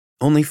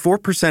Only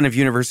 4% of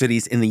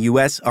universities in the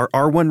U.S. are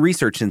R1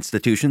 research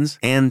institutions,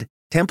 and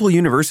Temple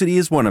University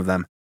is one of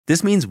them.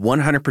 This means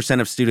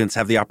 100% of students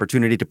have the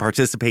opportunity to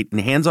participate in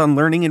hands-on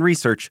learning and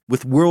research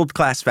with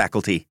world-class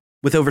faculty.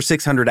 With over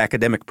 600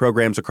 academic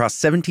programs across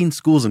 17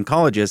 schools and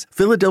colleges,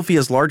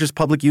 Philadelphia's largest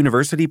public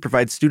university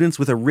provides students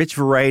with a rich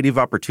variety of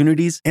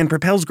opportunities and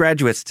propels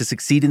graduates to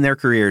succeed in their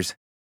careers.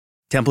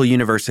 Temple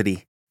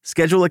University.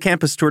 Schedule a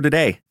campus tour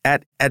today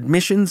at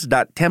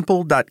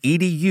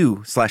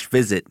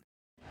admissions.temple.edu/visit.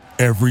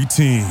 Every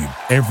team,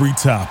 every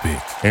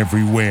topic,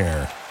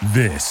 everywhere.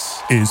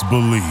 This is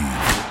Believe.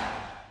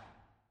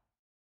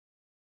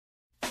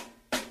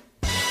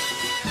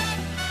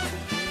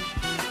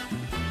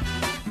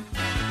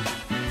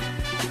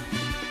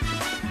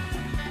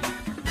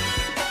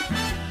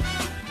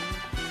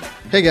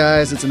 Hey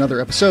guys, it's another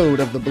episode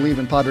of the Believe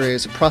in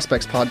Padres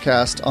Prospects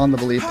podcast on the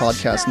Believe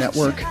Podcast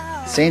Network,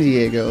 San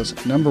Diego's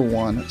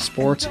 #1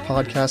 sports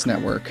podcast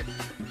network.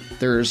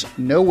 There's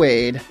no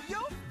Wade,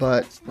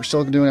 but we're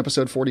still doing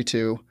episode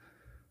 42.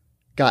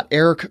 Got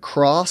Eric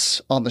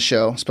Cross on the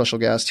show, special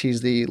guest. He's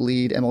the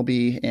lead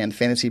MLB and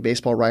fantasy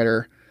baseball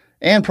writer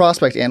and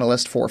prospect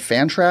analyst for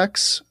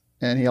Fantrax.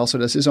 And he also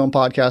does his own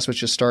podcast,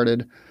 which just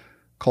started,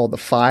 called the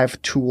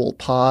 5 Tool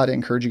Pod. I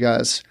encourage you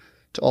guys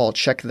to all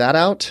check that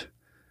out.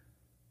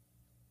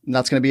 And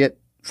that's going to be it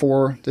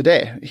for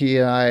today. He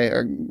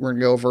and we're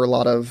going to go over a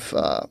lot of,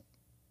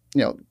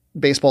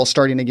 baseball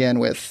starting again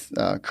with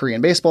Korean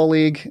Baseball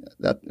League,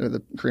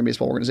 the Korean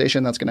Baseball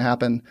Organization. That's going to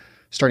happen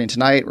starting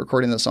tonight. We're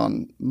recording this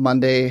on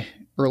Monday,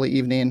 early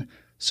evening.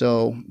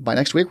 So by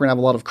next week, we're going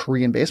to have a lot of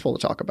Korean baseball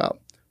to talk about,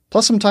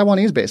 plus some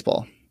Taiwanese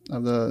baseball.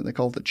 They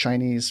call it the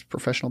Chinese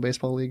Professional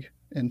Baseball League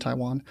in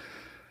Taiwan.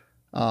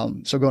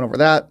 So going over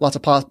that, lots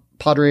of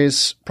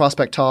Padres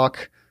prospect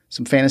talk,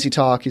 some fantasy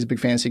talk. He's a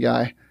big fantasy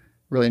guy.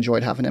 Really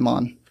enjoyed having him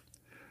on.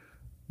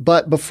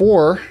 But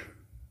before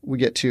we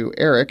get to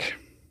Eric,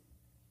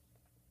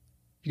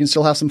 you can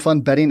still have some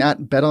fun betting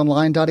at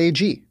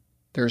betonline.ag.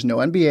 There's no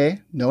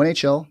NBA, no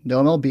NHL,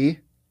 no MLB,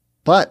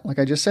 but like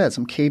I just said,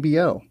 some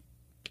KBO.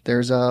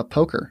 There's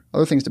poker,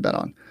 other things to bet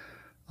on.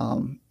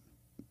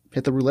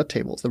 Hit the roulette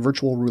tables, the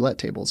virtual roulette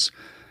tables.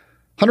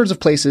 Hundreds of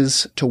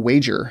places to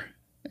wager,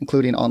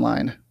 including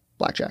online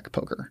blackjack,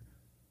 poker,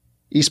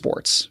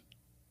 esports,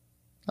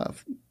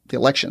 the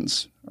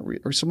elections.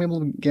 Are some able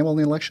to gamble in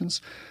the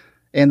elections?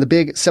 And the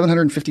big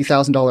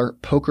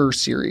 $750,000 poker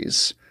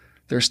series.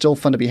 They're still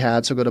fun to be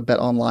had, so go to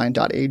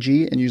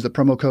betonline.ag and use the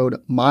promo code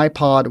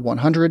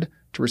MYPOD100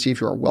 to receive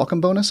your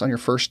welcome bonus on your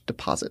first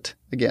deposit.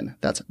 Again,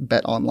 that's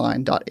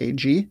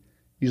betonline.ag.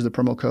 Use the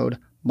promo code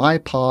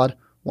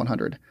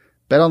MYPOD100.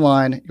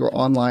 BetOnline, your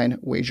online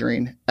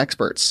wagering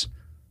experts.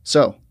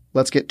 So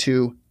let's get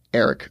to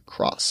Eric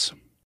Cross.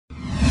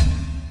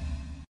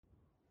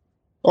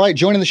 All right,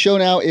 joining the show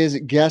now is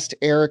guest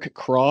Eric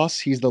Cross.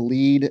 He's the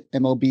lead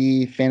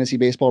MLB fantasy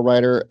baseball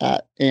writer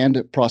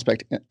and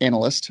prospect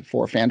analyst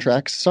for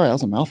Fantrax. Sorry, that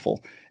was a mouthful.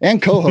 And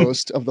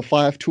co-host of the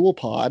 5 Tool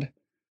Pod.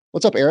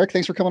 What's up, Eric?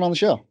 Thanks for coming on the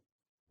show.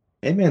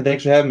 Hey, man,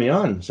 thanks for having me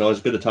on. It's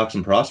always good to talk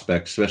some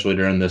prospects, especially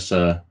during this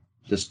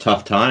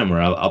tough time where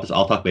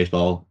I'll talk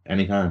baseball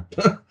anytime.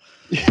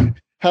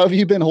 How have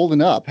you been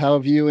holding up? How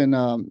have you and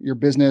your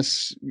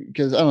business,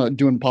 because I don't know,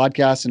 doing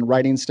podcasts and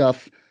writing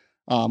stuff,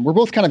 we're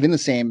both kind of in the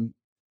same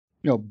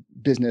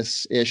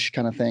business-ish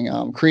kind of thing,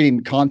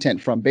 creating content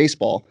from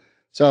baseball.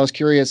 So I was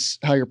curious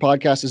how your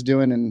podcast is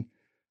doing and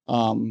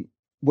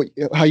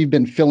how you've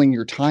been filling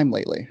your time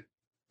lately.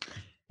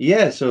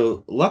 Yeah,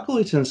 so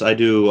luckily, since I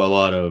do a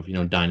lot of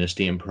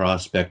dynasty and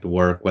prospect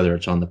work, whether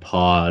it's on the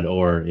pod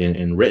or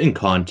in written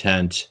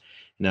content,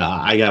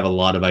 I have a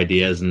lot of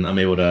ideas, and I'm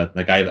able to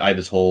I have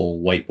this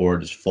whole whiteboard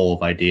just full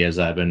of ideas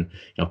I've been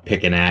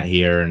picking at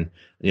here, and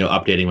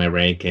updating my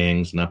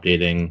rankings and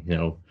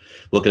updating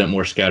looking at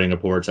more scouting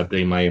reports,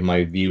 updating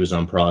my views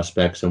on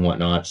prospects and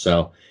whatnot.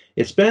 So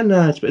it's been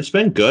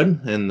good,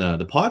 and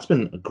the pod's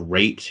been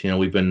great.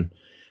 We've been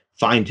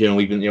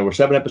fine-tuning. We're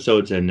 7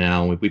 episodes in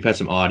now. We've had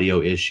some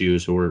audio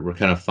issues, so we're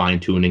kind of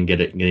fine-tuning,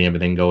 getting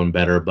everything going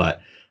better.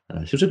 But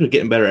it seems like we're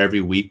getting better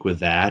every week with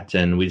that.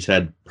 And we just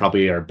had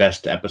probably our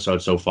best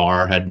episode so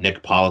far. Had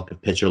Nick Pollock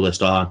of Pitcher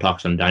List on, talk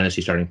some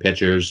dynasty starting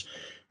pitchers,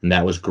 and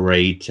that was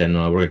great. And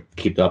we're gonna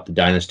keep up the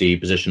dynasty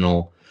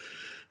positional.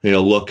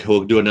 Look,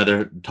 we'll do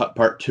another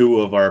part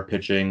 2 of our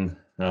pitching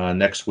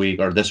next week,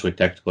 or this week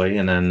technically,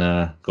 and then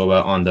go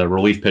out on the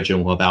relief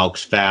pitching. We'll have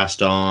Alex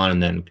Fast on,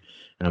 and then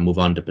move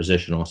on to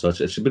positional. So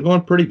it's been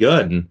going pretty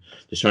good, and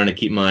just trying to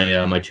keep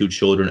my my 2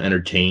 children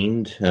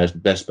entertained as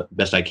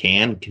best I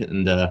can,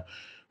 and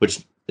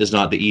which is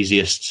not the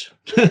easiest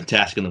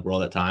task in the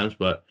world at times,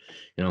 but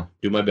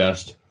do my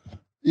best.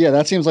 Yeah,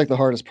 that seems like the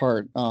hardest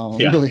part.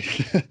 Yeah. Really,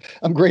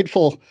 I'm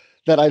grateful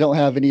that I don't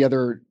have any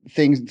other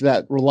things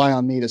that rely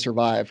on me to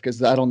survive,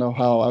 because I don't know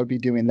how I would be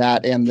doing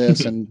that and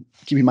this and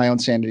keeping my own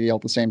sanity all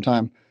at the same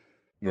time.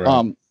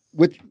 Right.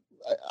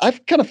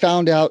 I've kind of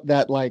found out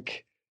that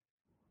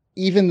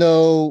even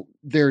though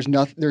there's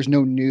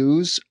no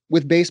news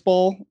with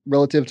baseball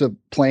relative to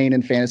playing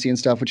and fantasy and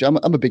stuff, which I'm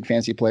a big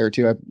fantasy player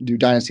too. I do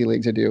dynasty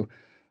leagues. I do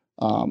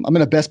I'm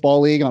in a best ball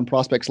league on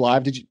Prospects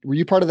Live. Were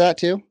you part of that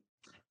too?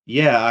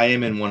 Yeah, I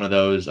am in one of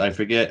those. I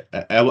forget.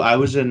 I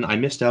was in. I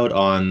missed out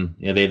on.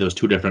 They had those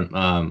two different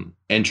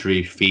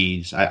entry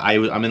fees.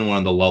 I'm in one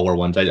of the lower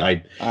ones.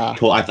 I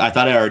thought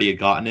I already had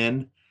gotten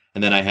in,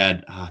 and then I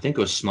had. I think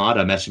it was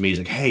Smada messaging me. He's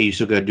like, "Hey, you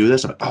still gonna do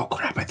this?" I'm like, "Oh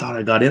crap! I thought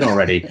I got in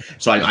already."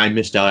 So I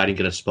missed out. I didn't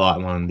get a spot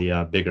in one of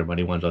the bigger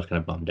money ones. I was kind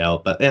of bummed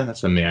out. But yeah,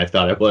 that's on me. I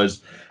thought it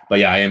was. But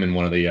yeah, I am in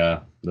one of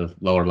the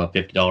lower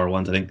 $50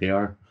 ones. I think they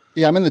are.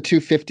 Yeah, I'm in the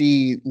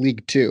 250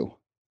 League 2.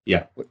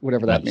 Yeah,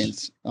 whatever that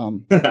means.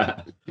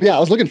 Yeah, I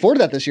was looking forward to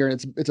that this year,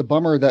 and it's a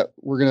bummer that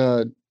we're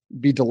gonna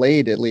be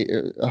delayed. At least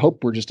I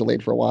hope we're just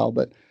delayed for a while.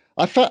 But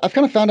I've kind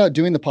of found out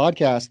doing the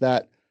podcast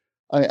that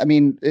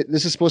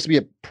this is supposed to be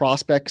a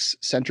prospects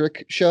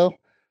centric show,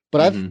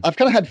 but I've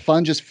kind of had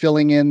fun just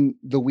filling in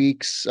the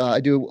weeks. I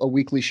do a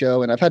weekly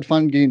show, and I've had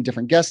fun getting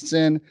different guests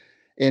in.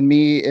 And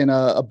me and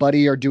a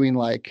buddy are doing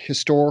like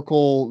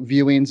historical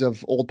viewings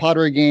of old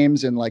Padre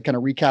games and like kind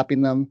of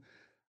recapping them.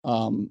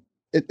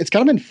 It's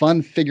kind of been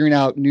fun figuring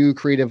out new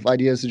creative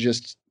ideas to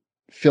just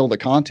fill the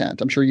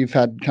content. I'm sure you've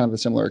had kind of a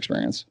similar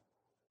experience.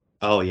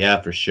 Oh yeah,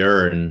 for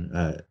sure.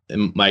 And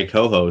my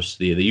co-host,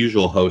 the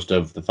usual host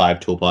of the 5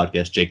 Tool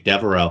podcast, Jake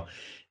Devereaux,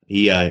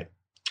 he at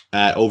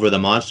Over the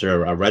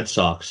Monster, a Red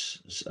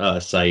Sox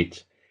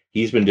site,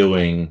 he's been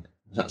doing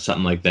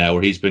something like that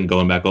where he's been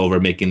going back over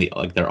making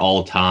their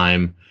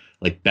all-time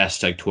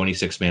best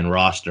 26-man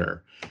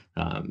roster.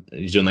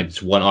 He's doing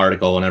this one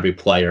article on every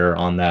player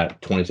on that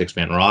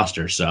 26-man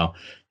roster. So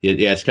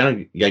yeah, it's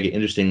kind of get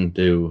interesting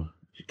to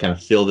kind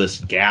of fill this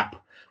gap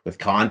with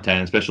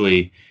content,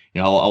 especially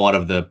a lot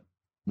of the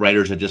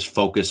writers that just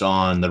focus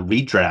on the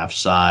redraft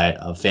side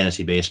of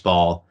fantasy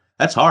baseball.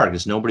 That's hard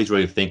because nobody's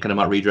really thinking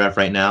about redraft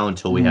right now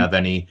until we have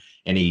any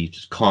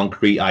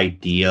concrete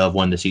idea of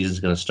when the season's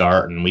going to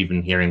start. And we've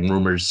been hearing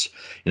rumors,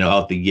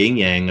 out the yin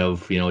yang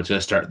of, it's going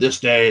to start this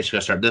day, it's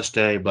going to start this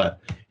day. But,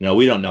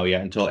 we don't know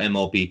yet until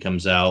MLB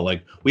comes out.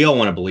 We all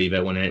want to believe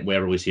it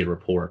whenever we see a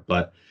report.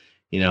 But,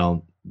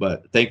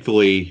 but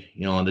thankfully,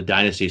 on the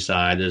dynasty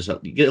side, still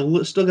get a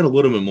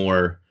little bit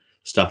more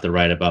stuff to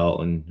write about.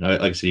 And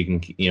like I said, you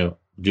can,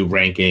 do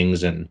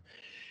rankings and,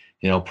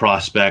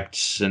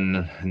 prospects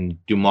and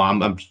do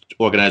I'm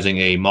organizing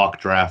a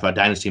mock draft, a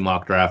dynasty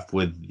mock draft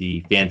with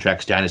the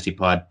Fantrax Dynasty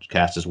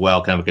podcast as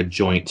well, kind of like a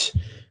joint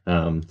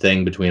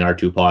thing between our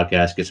two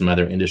podcasts, get some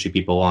other industry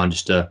people on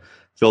just to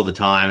fill the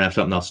time and have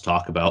something else to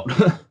talk about.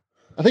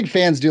 I think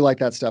fans do like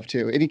that stuff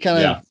too. Any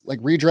kind of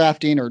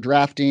redrafting or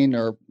drafting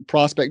or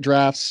prospect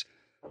drafts,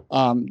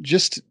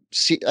 just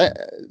see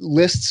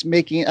lists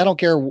making, I don't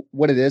care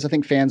what it is. I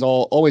think fans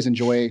always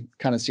enjoy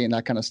kind of seeing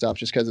that kind of stuff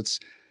just because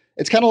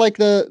it's kind of like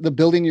the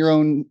building your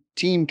own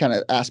team kind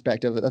of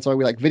aspect of it. That's why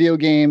we like video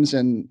games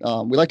and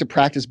we like to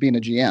practice being a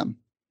GM.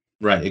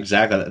 Right.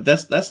 Exactly.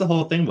 That's the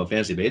whole thing about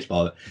fantasy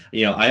baseball.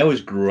 I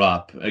always grew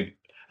up,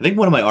 I think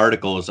one of my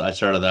articles, I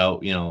started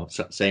out,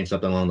 saying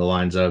something along the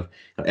lines of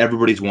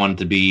everybody's wanted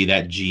to be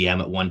that GM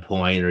at one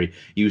point, or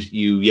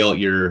you yell at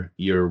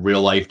your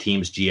real life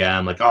team's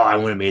GM, like, oh, I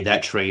would have made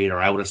that trade, or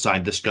I would have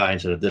signed this guy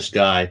instead of this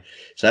guy.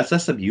 So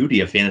that's the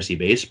beauty of fantasy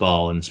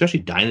baseball, and especially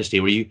Dynasty,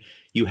 where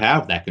you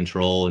have that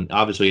control. And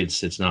obviously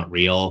it's not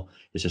real.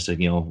 It's just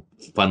a,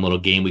 fun little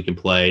game we can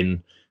play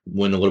and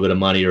win a little bit of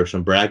money or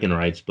some bragging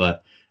rights.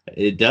 But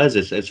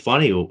it's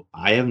funny.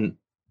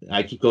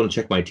 I keep going to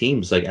check my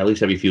teams at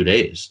least every few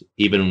days.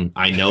 Even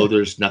I know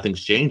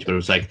nothing's changed, but it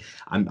was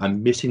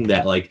I'm missing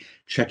that,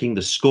 checking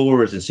the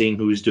scores and seeing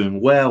who's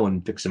doing well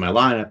and fixing my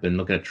lineup and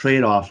looking at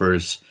trade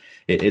offers.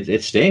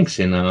 It stinks,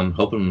 and I'm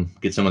hoping to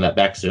get some of that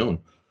back soon.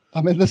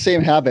 I'm in the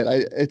same habit.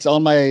 It's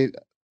on my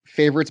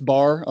favorites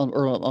bar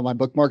or on my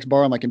bookmarks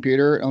bar on my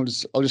computer. I'll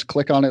just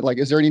click on it.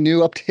 Is there any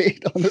new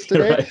update on this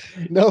today?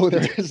 Right. No,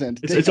 there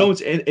isn't. It's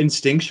almost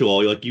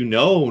instinctual.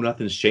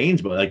 Nothing's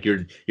changed, but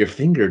your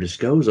finger just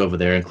goes over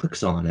there and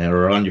clicks on it,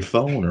 or on your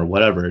phone or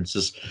whatever. It's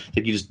just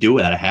you just do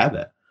it out of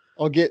habit.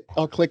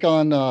 I'll click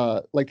on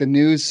the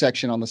news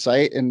section on the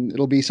site, and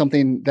it'll be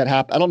something that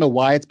happened. I don't know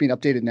why it's being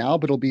updated now,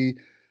 but it'll be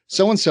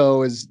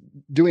so-and-so is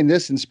doing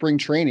this in spring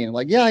training.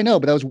 I'm yeah, I know,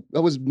 but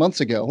that was months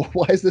ago.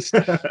 Why is this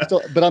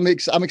still? But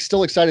I'm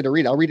still excited to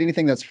read. I'll read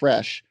anything that's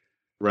fresh.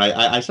 Right.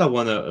 I saw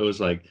one that it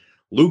was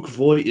Luke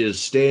Voigt is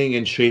staying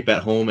in shape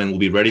at home and will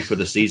be ready for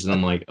the season.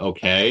 I'm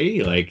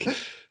okay,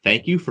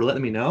 thank you for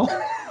letting me know.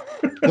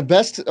 The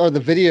best are the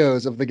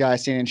videos of the guy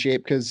staying in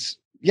shape because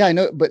I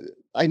know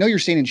you're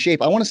staying in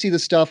shape. I want to see the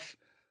stuff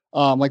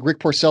like Rick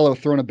Porcello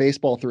throwing a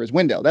baseball through his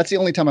window. That's the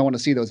only time I want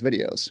to see those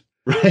videos.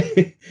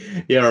 Right.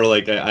 Yeah. Or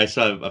I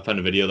found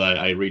a video that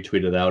I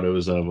retweeted out. It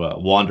was of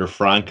Wander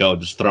Franco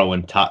just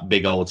throwing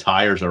big old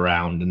tires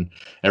around, and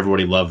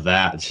everybody loved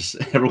that. It's just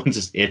everyone's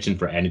just itching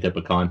for any type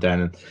of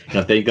content.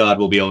 And thank God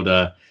we'll be able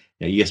to.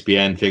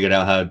 ESPN figured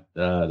out how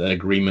that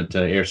agreement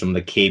to air some of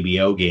the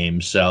KBO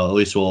games, so at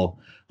least we'll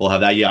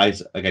have that. Yeah,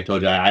 like I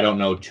told you, I don't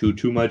know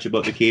too much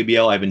about the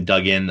KBO. I haven't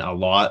dug in a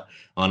lot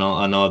on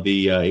all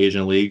the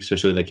Asian leagues,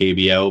 especially the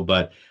KBO,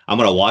 but I'm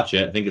gonna watch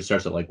it. I think it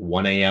starts at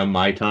 1 a.m.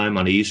 my time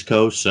on the East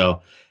Coast,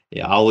 so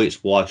yeah, I'll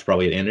always watch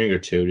probably an inning or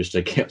two just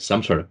to get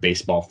some sort of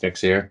baseball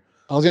fix here.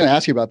 I was going to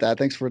ask you about that.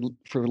 Thanks for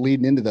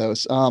leading into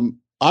those.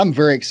 I'm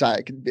very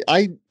excited.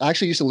 I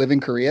actually used to live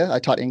in Korea. I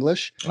taught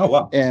English. Oh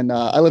wow. And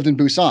I lived in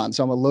Busan,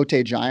 so I'm a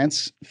Lotte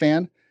Giants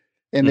fan,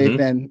 and they've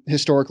been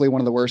historically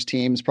one of the worst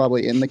teams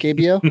probably in the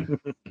KBO.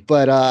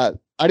 But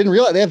I didn't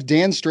realize they have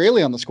Dan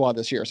Straley on the squad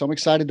this year, so I'm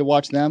excited to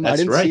watch them.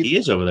 That's right. He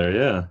is over there.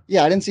 Yeah.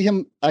 Yeah, I didn't see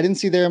him. I didn't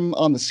see them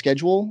on the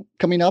schedule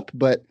coming up,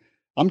 but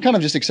I'm kind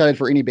of just excited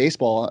for any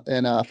baseball.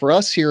 And for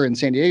us here in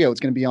San Diego, it's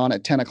going to be on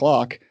at 10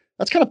 o'clock.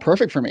 That's kind of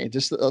perfect for me.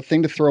 Just a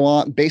thing to throw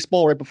on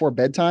baseball right before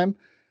bedtime.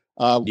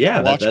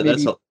 Yeah,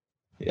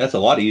 that's a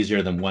lot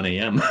easier than 1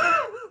 a.m.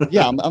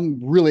 Yeah, I'm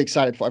really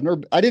excited for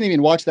it. I didn't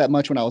even watch that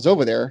much when I was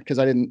over there because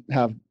I didn't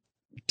have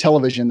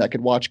television that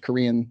could watch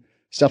Korean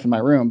stuff in my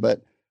room,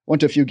 but went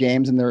to a few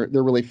games and they're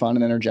really fun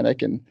and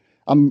energetic. And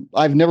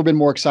I've never been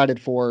more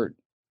excited for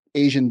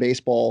Asian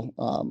baseball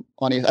on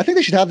ESPN. I think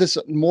they should have this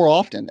more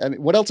often. I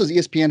mean, what else does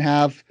ESPN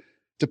have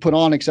to put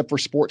on except for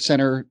Sports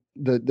Center,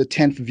 the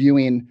 10th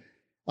viewing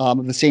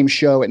of the same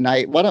show at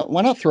night? Why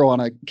not throw on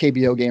a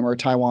KBO game or a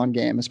Taiwan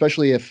game,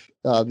 especially if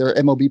there are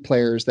MLB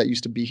players that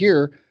used to be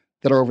here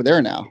that are over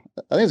there now?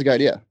 I think it's a good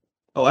idea.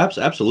 Oh,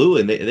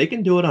 absolutely. And they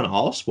can do it on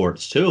all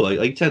sports too.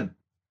 Like you said,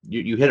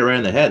 you hit it right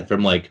in the head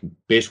from like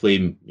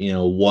basically,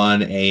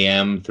 1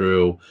 a.m.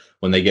 through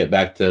when they get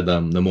back to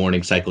the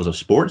morning cycles of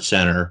Sports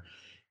Center.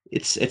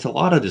 It's a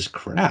lot of this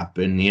crap.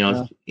 And,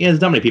 there's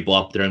not many people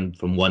up there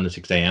from 1 to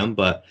 6 a.m.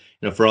 But,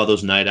 for all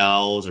those night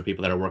owls or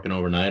people that are working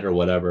overnight or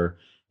whatever,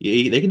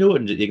 they can do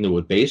it. They can do it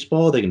with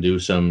baseball. They can do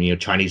some,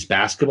 Chinese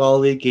basketball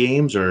league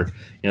games, or,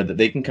 that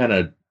they can kind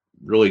of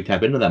really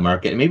tap into that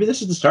market. And maybe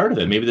this is the start of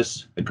it. Maybe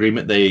this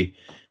agreement they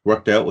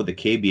worked out with the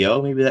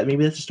KBO, maybe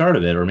that's the start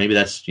of it. Or maybe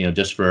that's,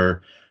 just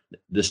for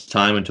this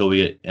time until we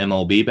get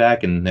MLB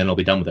back, and then it'll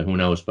be done with it. Who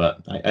knows? But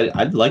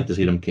I'd like to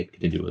see them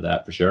continue with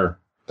that for sure.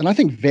 And I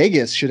think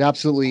Vegas should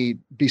absolutely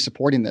be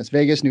supporting this.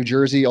 Vegas, New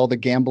Jersey, all the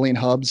gambling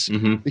hubs,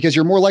 because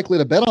you're more likely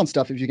to bet on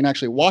stuff if you can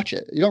actually watch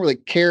it. You don't really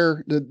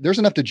care. There's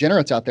enough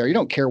degenerates out there. You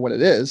don't care what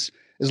it is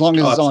as long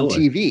as it's on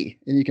TV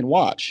and you can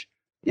watch.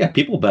 Yeah,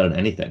 people bet on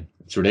anything.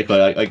 It's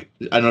ridiculous. Like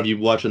I don't know if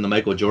you've watched the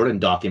Michael Jordan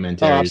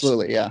documentaries. Oh,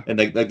 absolutely, yeah. And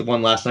like the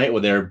one last night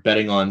where they're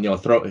betting on,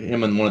 throw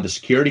him and one of the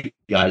security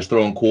guys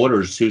throwing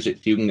quarters so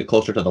you can get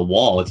closer to the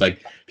wall. It's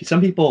like some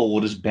people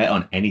will just bet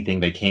on anything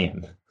they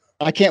can.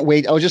 I can't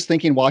wait. I was just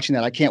thinking, watching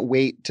that, I can't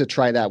wait to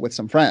try that with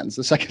some friends.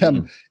 The second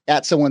I'm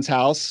at someone's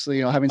house,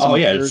 having some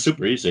it's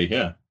super easy.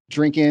 Yeah.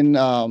 Drinking,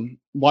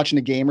 watching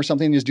a game or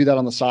something, just do that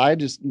on the side,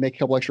 just make a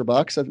couple extra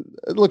bucks. It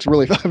looks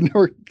really fun. I've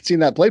never seen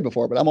that played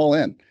before, but I'm all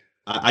in.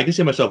 I can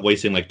see myself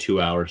wasting like 2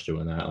 hours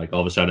doing that. Like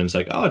all of a sudden it's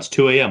like, oh, it's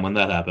 2 a.m. When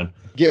that happened.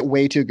 Get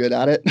way too good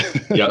at it.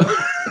 Yeah.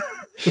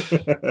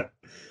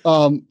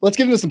 Let's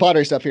get into some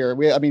Padres stuff here.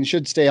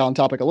 Should stay on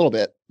topic a little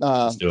bit.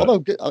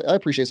 Although I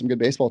appreciate some good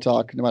baseball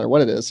talk, no matter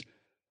what it is.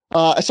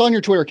 I saw on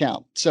your Twitter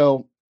account.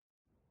 So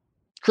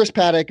Chris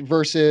Paddack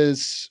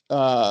versus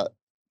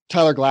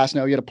Tyler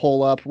Glasnow. You had a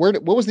poll up.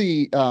 What was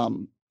the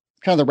kind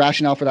of the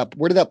rationale for that?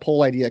 Where did that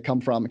poll idea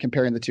come from,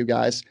 comparing the two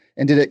guys?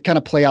 And did it kind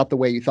of play out the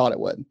way you thought it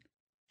would?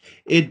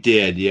 It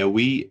did, yeah.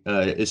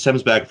 It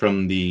stems back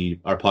from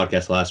our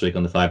podcast last week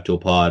on the 5-Tool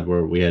Pod,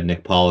 where we had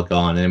Nick Pollock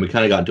on, and we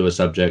kind of got into a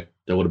subject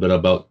a little bit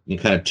about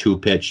kind of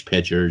two-pitch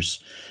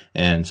pitchers,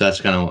 and so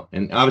that's kind of,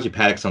 and obviously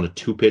Paddack's not a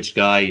two-pitch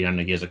guy.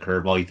 He has a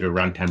curveball he threw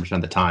around 10%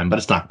 of the time, but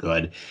it's not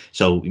good.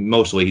 So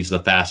mostly he's the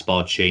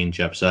fastball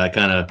changeup. So that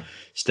kind of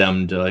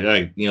stemmed like, all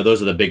right,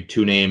 those are the big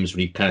two names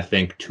when you kind of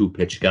think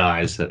two-pitch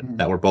guys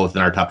that were both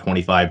in our top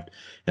 25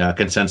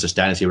 consensus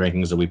dynasty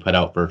rankings that we put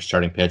out for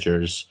starting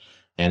pitchers.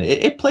 And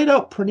it played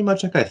out pretty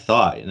much like I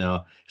thought,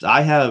 because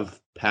I have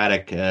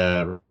Paddack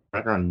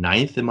right around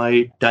 9th in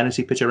my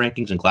dynasty pitcher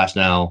rankings, and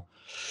Glasnow,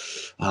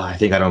 I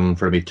think I had him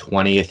for maybe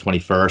 20th,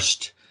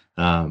 21st.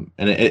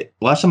 And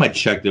last time I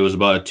checked, it was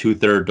about a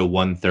 2/3 to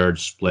 1/3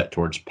 split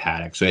towards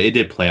Paddack. So it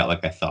did play out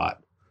like I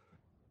thought.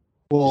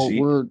 Well,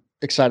 we're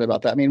excited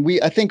about that.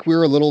 I think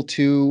we're a little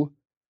too,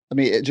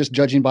 just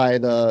judging by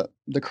the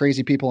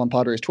crazy people on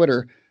Padres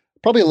Twitter,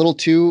 probably a little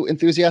too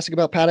enthusiastic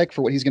about Paddack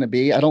for what he's going to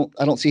be. I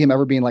don't see him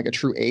ever being like a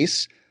true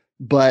ace,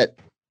 but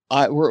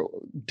we're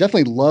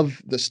definitely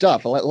love the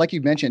stuff. Like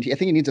you mentioned, I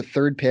think he needs a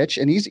third pitch,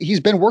 and he's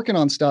been working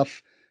on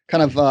stuff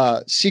kind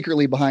of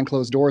secretly behind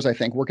closed doors. I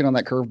think working on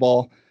that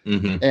curveball,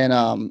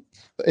 and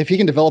if he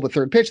can develop a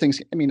third pitch,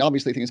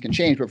 obviously things can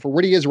change. But for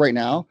what he is right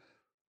now,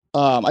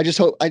 I just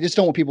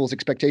don't want people's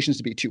expectations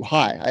to be too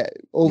high.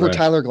 Over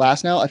Tyler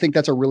Glasnow, I think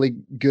that's a really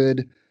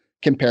good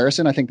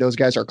comparison. I think those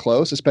guys are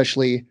close,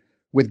 especially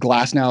with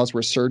Glasnow's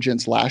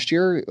resurgence last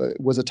year.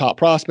 Was a top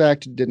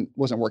prospect,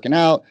 wasn't working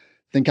out,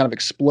 then kind of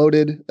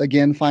exploded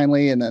again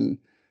finally, and then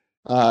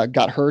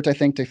got hurt, I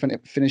think, to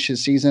finish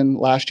his season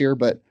last year.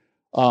 But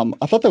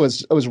I thought it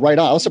was right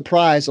on. I was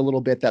surprised a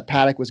little bit that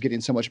Paddack was getting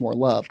so much more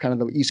love, kind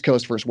of the East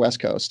Coast versus West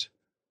Coast.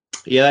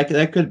 Yeah,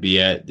 that could be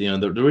it.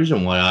 The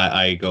reason why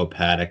I go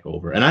Paddack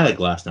over, and I like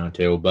Glasnow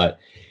too, but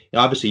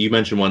obviously you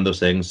mentioned one of those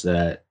things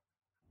that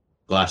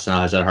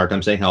Glasnow has had a hard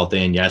time staying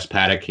healthy, and yes,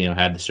 Paddock,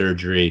 had the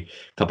surgery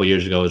a couple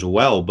years ago as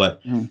well.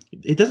 But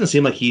it doesn't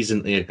seem like he's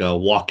in like a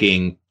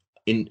walking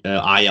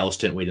IL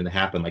stint waiting to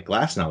happen like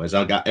Glasnow is.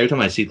 Every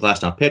time I see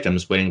Glasnow pitch, I'm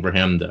just waiting for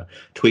him to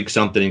tweak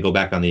something and go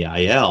back on the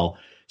IL.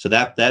 So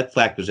that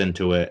factors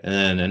into it. And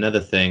then another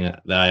thing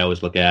that I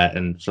always look at,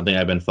 and something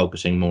I've been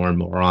focusing more and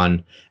more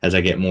on as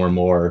I get more and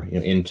more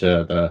into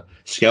the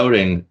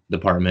scouting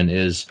department,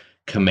 is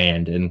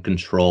command and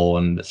control,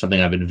 and something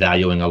I've been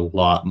valuing a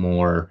lot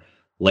more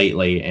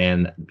lately.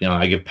 And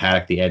I give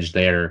Paddock the edge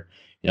there.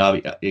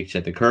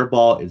 Except the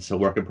curveball, it's a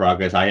work in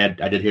progress. I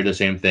did hear the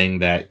same thing,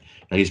 that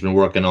he's been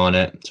working on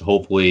it. So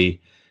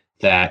hopefully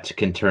that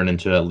can turn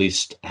into at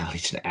least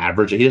an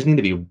average. He doesn't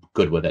need to be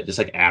good with it, just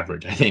like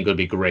average, I think would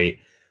be great.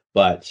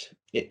 But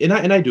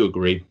I do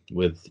agree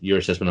with your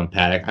assessment on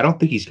Paddock. I don't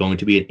think he's going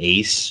to be an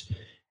ace,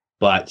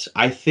 but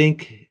I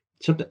think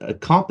a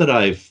comp that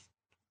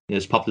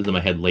has popped into my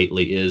head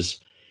lately is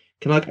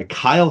kind of like a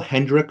Kyle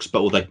Hendricks,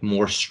 but with like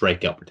more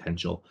strikeout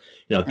potential.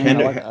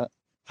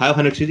 Kyle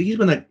Hendricks, he's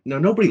been like,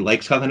 nobody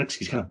likes Kyle Hendricks.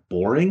 He's kind of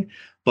boring,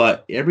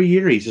 but every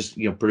year he's just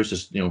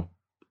produces.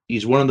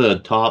 He's one of the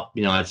top,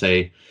 I'd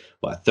say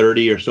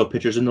 30 or so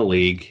pitchers in the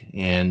league,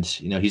 and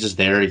he's just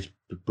there. He's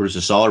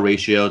produces a solid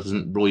ratio.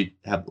 Doesn't really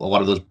have a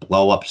lot of those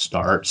blow up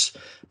starts,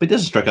 but he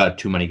doesn't strike out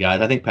too many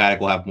guys. I think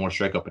Paddock will have more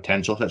strikeout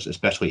potential,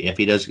 especially if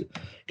he does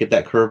get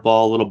that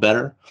curveball a little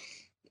better.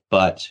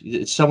 But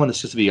it's someone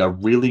that's just to be a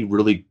really,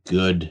 really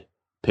good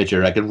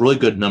pitcher, like a really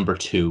good number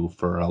 2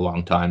 for a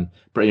long time.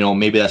 But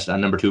maybe that's a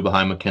number 2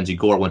 behind Mackenzie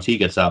Gore once he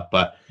gets up.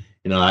 But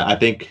I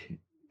think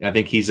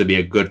he's gonna be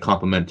a good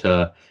complement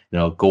to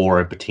Gore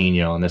and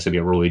Patino, and this would be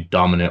a really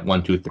dominant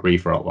 1, 2, 3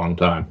 for a long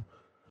time.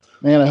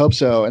 Man, I hope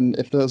so. And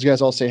if those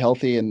guys all stay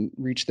healthy and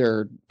reach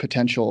their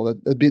potential,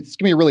 it's going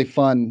to be a really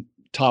fun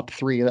top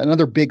 3.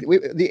 Another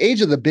the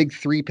age of the big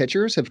 3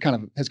 pitchers has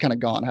kind of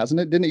gone, hasn't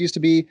it? Didn't it used to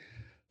be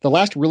the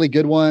last really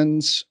good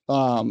ones?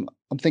 I'm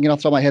thinking off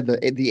the top of my head,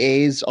 the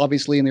A's,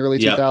 obviously, in the early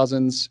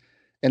 2000s.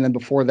 And then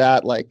before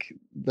that, like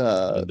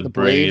the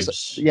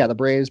Braves. Yeah, the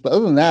Braves. But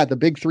other than that, the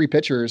big 3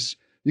 pitchers,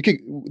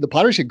 the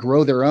Padres could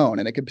grow their own,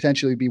 and it could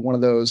potentially be one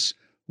of those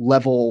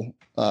level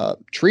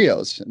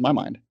trios in my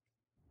mind.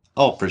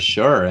 Oh, for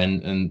sure.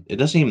 And it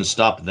doesn't even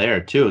stop there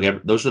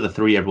too. Those are the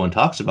 3 everyone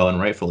talks about, and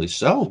rightfully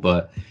so.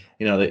 But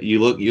that you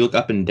look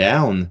up and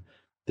down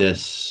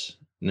this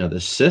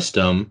this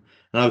system,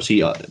 and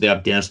obviously they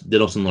have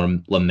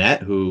Dinelson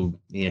Lamet, who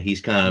he's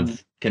kind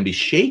of can be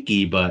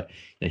shaky, but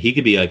he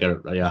could be like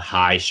a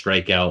high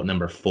strikeout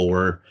number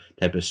 4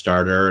 type of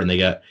starter. And they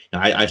got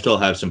I still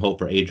have some hope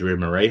for Adrian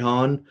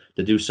Morejon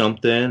to do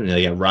something. And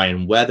they got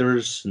Ryan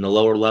Weathers in the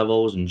lower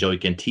levels and Joey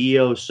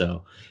Cantillo,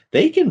 so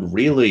they can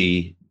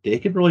really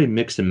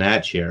mix and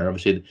match here.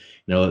 Obviously,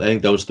 I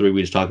think those 3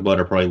 we just talked about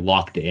are probably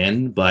locked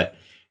in, but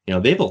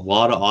they have a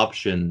lot of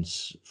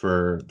options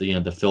for the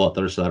fill up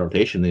the rest of that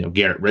rotation.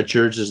 Garrett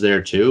Richards is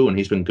there too, and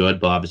he's been good,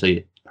 but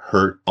obviously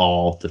hurt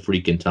all the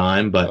freaking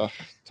time. But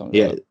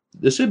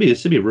this would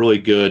be really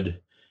good.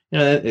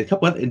 A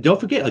couple, and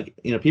don't forget,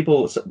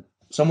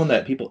 someone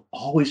that people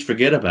always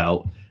forget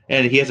about,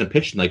 and he hasn't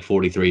pitched in like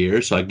 43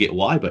 years, so I get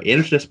why. But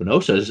Anderson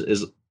Espinosa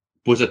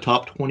was a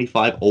top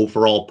 25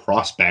 overall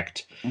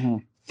prospect.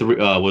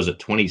 Was it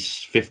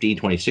 2015,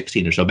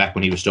 2016 or so, back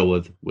when he was still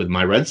with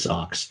my Red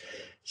Sox.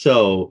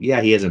 So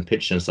yeah, he hasn't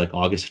pitched since like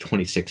August of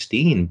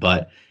 2016,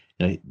 but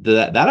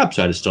that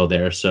upside is still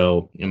there.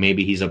 So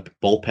maybe he's a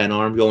bullpen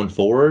arm going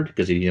forward,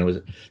 because he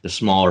the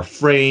smaller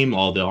frame,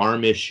 all the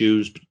arm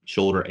issues,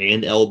 shoulder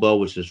and elbow,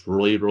 which is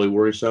really, really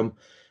worrisome.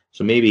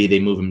 So maybe they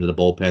move him to the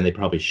bullpen. They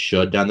probably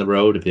should down the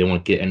road if they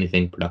want to get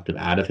anything productive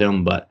out of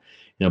him. But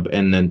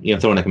and then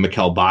throwing like a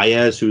Miguel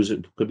Baez,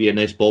 could be a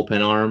nice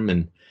bullpen arm,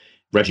 and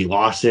Reggie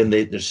Lawson.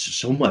 There's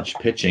so much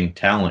pitching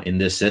talent in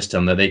this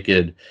system that they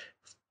could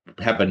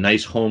have a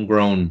nice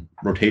homegrown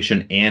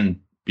rotation and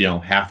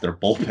half their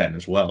bullpen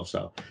as well.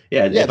 So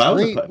if I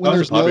was a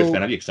Padres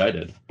fan, I'd be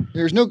excited.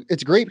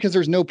 It's great because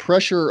there's no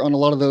pressure on a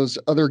lot of those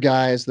other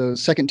guys,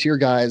 those second tier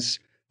guys,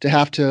 to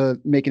have to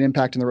make an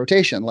impact in the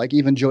rotation. Like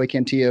even Joey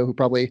Cantillo, who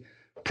probably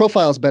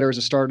profiles better as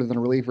a starter than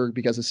a reliever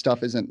because his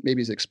stuff isn't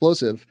maybe as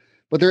explosive.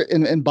 But there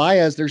in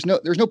Baez, there's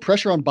no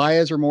pressure on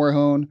Baez or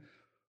Morejon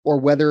or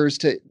Weathers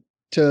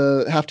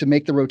to have to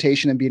make the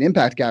rotation and be an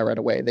impact guy right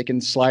away. They can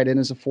slide in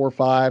as a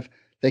 4-5.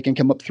 They can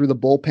come up through the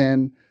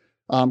bullpen,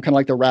 kind of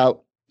like the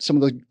route some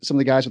of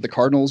the guys with the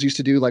Cardinals used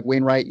to do, like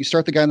Wainwright. You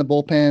start the guy in the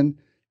bullpen,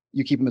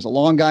 you keep him as a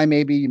long guy,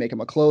 maybe you make him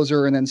a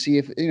closer, and then see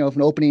if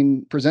an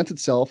opening presents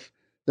itself.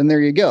 Then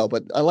there you go.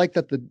 But I like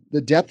that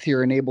the depth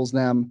here enables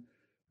them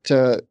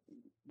to.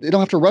 They don't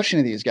have to rush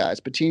into these guys.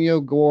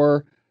 Patino,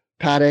 Gore,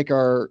 Paddock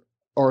are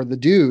the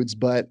dudes,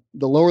 but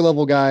the lower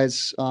level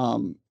guys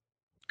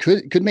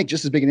could make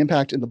just as big an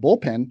impact in the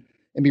bullpen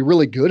and be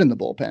really good in the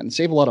bullpen,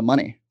 save a lot of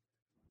money.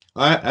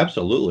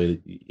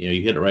 Absolutely.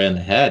 You hit it right on the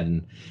head.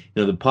 And,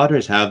 the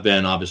Padres have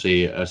been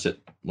obviously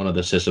one of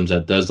the systems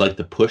that does like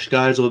to push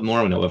guys a little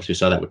more. We know obviously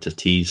saw that with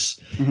Tatis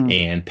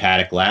and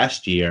Paddock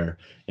last year,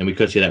 and we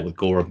could see that with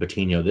Gore and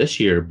Patino this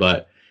year.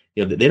 But,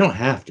 they don't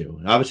have to.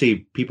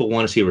 Obviously, people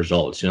want to see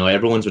results.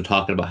 Everyone's been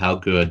talking about how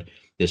good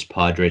this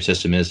Padre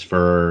system is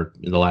for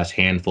the last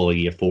handful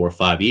of 4 or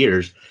 5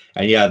 years.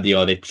 And yeah,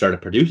 they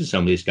started producing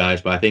some of these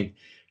guys, but I think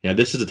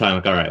this is the time,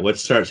 like, all right,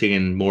 let's start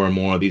seeing more and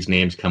more of these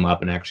names come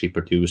up and actually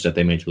produce at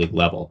the major league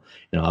level.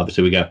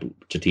 Obviously we got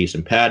Tatis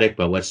and Paddock,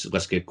 but let's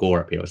get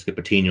Gore up here. Let's get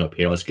Patino up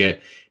here. Let's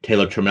get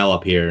Taylor Trammell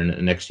up here in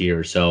the next year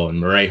or so,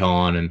 and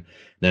Morejon, and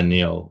then,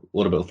 a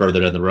little bit further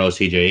down the road,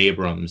 CJ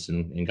Abrams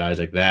and guys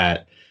like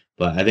that.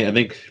 But I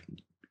think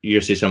you're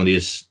going to see some of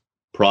these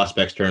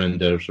prospects turn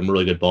into some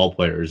really good ball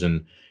players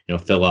and,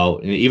 fill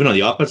out, and even on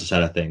the offensive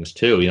side of things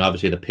too.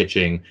 Obviously the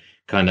pitching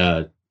kind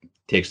of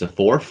takes the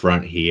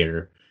forefront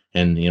here,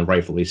 and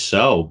rightfully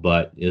so.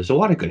 But there's a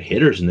lot of good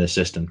hitters in this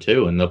system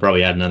too, and they'll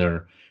probably add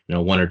another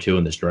 1 or 2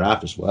 in this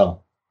draft as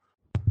well.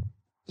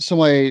 So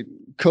my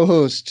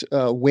co-host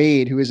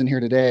Wade, who isn't here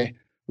today,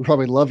 would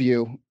probably love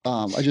you.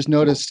 I just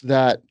noticed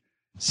that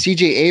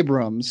CJ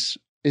Abrams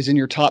is in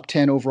your top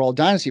 10 overall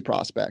dynasty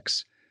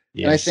prospects,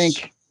 yes. And I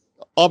think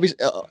obviously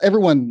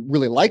everyone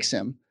really likes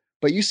him,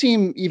 but you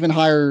seem even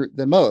higher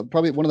than Mo.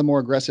 Probably one of the more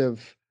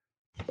aggressive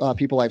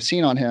people I've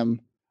seen on him.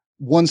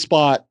 One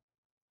spot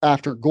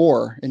after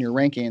Gore in your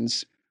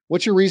rankings.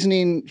 What's your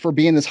reasoning for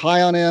being this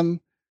high on him?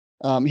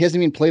 He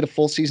hasn't even played a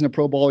full season of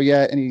pro ball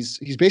yet, and he's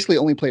basically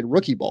only played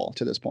rookie ball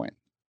to this point.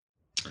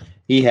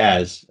 He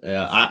has.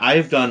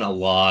 I've done a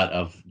lot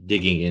of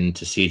digging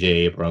into CJ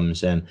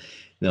Abrams, and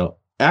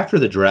after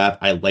the draft,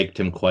 I liked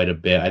him quite a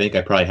bit. I think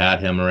I probably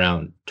had him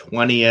around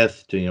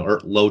 20th to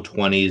or low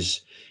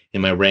 20s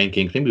in my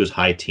rankings. Maybe it was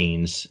high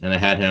teens, and I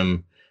had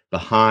him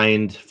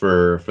behind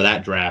for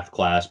that draft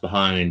class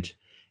behind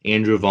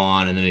Andrew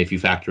Vaughn, and then if you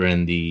factor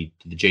in the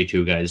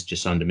J2 guys,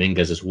 Jason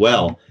Dominguez as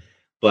well.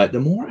 But the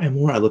more and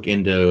more I look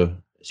into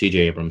CJ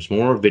Abrams,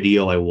 more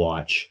video I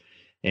watch,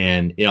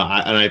 and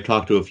I've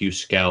talked to a few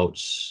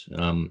scouts,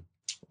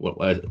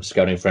 a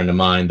scouting friend of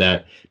mine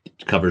that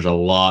covers a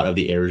lot of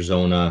the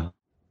Arizona.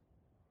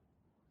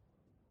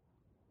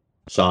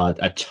 Saw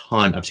a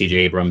ton of CJ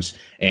Abrams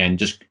and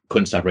just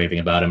couldn't stop raving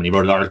about him. And he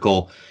wrote an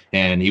article,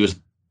 and he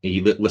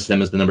listed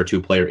him as the number 2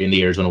 player in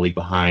the Arizona League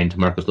behind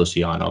Marcus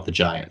Luciano of the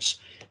Giants.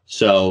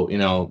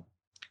 So,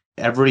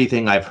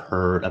 everything I've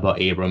heard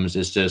about Abrams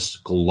is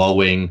just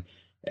glowing,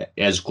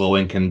 as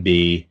glowing can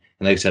be.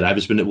 And like I said, I've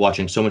just been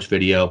watching so much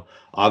video.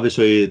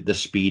 Obviously, the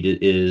speed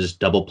is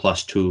double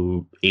plus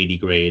 280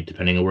 grade,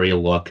 depending on where you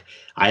look.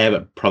 I have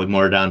it probably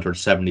more down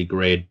towards 70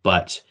 grade,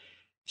 but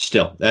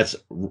still, that's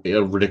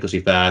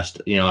ridiculously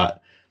fast.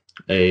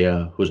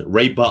 Who's it?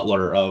 Ray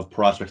Butler of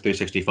Prospects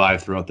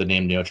 365 threw out the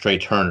name, Trey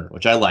Turner,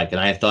 which I like, and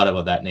I thought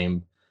about that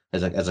name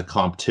as a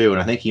comp too.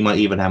 And I think he might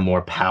even have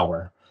more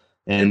power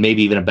and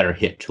maybe even a better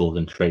hit tool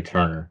than Trey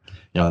Turner.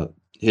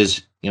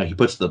 He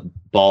puts the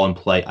ball in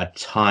play a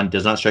ton,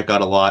 does not strike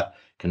out a lot,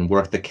 can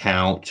work the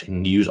count,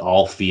 can use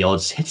all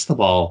fields, hits the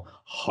ball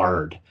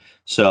hard.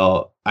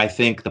 So I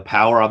think the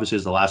power obviously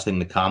is the last thing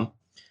to come,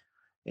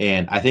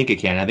 and I think it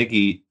can. I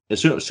think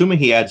assuming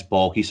he adds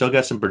bulk, he still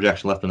got some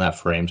projection left in that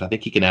frame, so I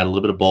think he can add a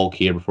little bit of bulk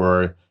here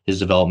before his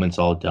development's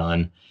all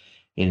done,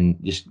 and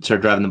just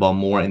start driving the ball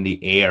more in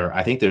the air.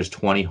 I think there's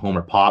 20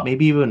 homer pop,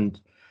 maybe even,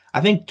 I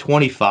think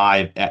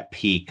 25 at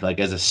peak, like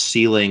as a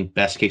ceiling,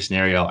 best case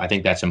scenario. I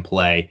think that's in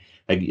play.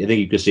 I think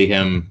you could see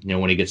him,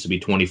 when he gets to be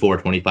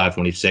 24, 25,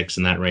 26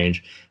 in that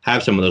range,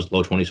 have some of those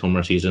low 20s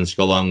homer seasons,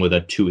 go along with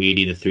a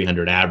 280 to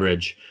 300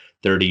 average,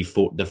 30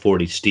 to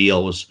 40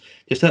 steals,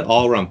 just that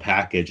all-around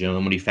package. And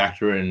when you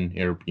factor in,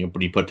 when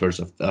you put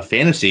towards a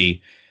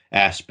fantasy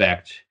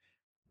aspect,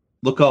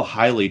 look how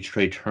highly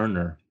Trey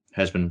Turner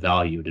has been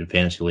valued in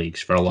fantasy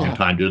leagues for a long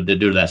time due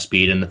to that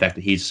speed and the fact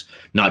that he's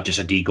not just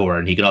a decoy,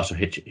 and he can also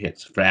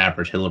hits for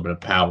average, hit a little bit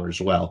of power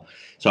as well.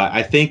 So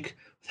I think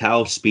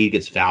how speed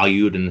gets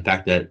valued, and the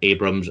fact that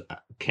Abrams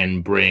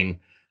can bring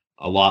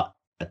a lot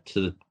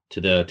to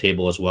the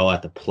table as well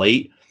at the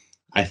plate,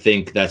 I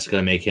think that's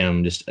going to make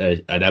him just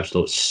an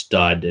absolute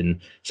stud, and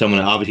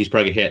someone obviously he's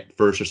probably going to hit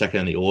first or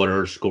second in the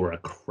order, score a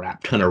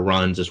crap ton of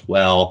runs as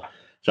well.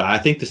 So I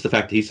think just the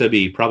fact that he's going to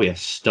be probably a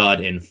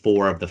stud in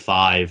 4 of the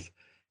 5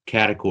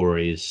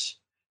 categories,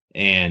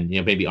 and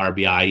maybe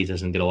RBI, he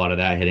doesn't get a lot of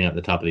that hitting at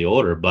the top of the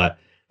order, but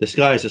this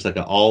guy is just like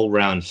an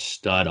all-round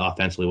stud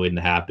offensively waiting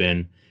to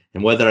happen.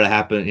 And whether it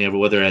happen,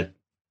 whether it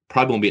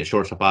probably won't be at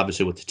shortstop,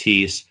 obviously with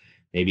Tatis,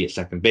 maybe at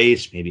second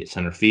base, maybe at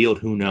center field,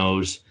 who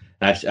knows?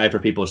 I've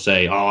heard people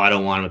say, "Oh, I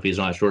don't want him if he's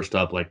not at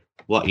shortstop." Like,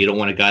 what? You don't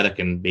want a guy that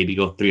can maybe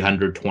go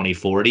 300, 20,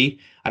 40?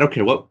 I don't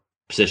care what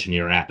position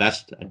you're at.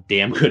 That's a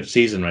damn good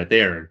season right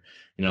there.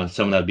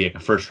 Someone that would be like a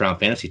first-round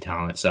fantasy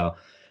talent. So,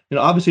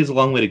 obviously it's a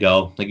long way to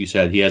go. Like you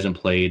said, he hasn't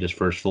played his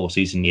first full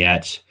season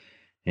yet,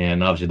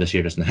 and obviously this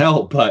year doesn't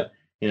help. But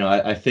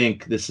I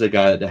think this is a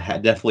guy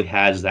that definitely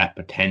has that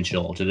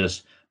potential to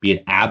just be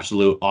an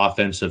absolute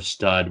offensive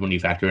stud when you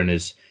factor in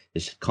his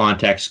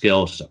contact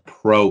skills, his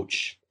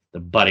approach, the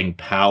budding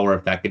power,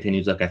 if that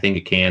continues like I think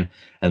it can,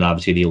 and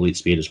obviously the elite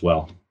speed as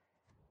well.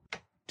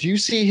 Do you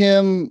see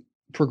him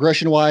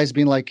progression-wise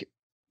being like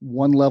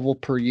one level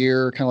per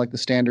year, kind of like the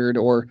standard,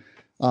 or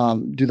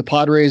Do the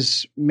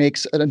Padres make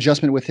an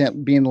adjustment with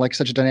him being like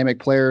such a dynamic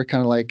player,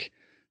 kind of like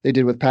they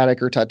did with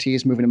Paddock or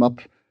Tatis, moving him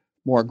up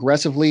more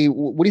aggressively?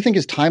 What do you think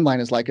his timeline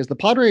is like? Is the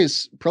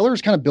Padres, Preller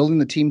is kind of building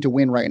the team to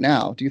win right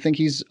now. Do you think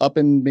he's up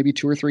in maybe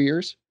 2 or 3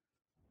 years?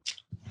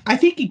 I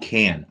think he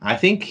can. I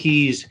think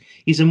he's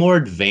a more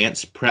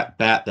advanced prep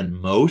bat than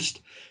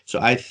most. So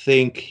I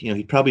think,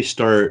 he'd probably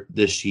start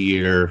this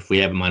year if we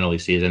have a minor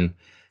league season,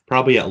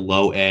 probably at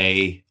low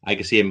A. I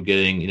could see him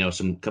getting,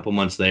 some couple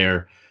months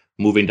there,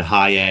 moving to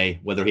high A.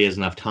 Whether he has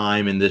enough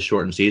time in this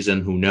shortened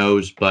season, who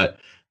knows? But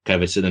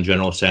kind of in a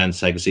general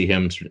sense, I could see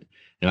him,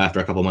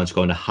 after a couple months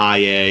going to high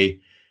A,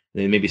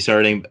 then maybe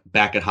starting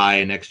back at high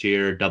A next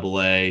year,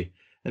 double A,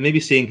 and maybe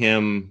seeing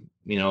him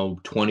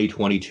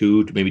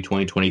 2022 to maybe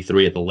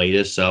 2023 at the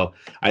latest. So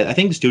I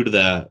think it's due to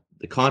the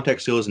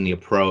contact skills and the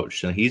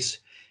approach.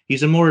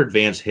 He's a more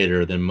advanced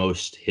hitter than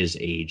most his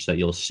age that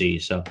you'll see.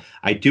 So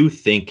I do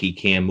think he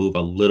can move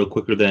a little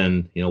quicker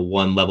than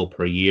 1 level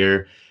per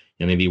year,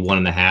 maybe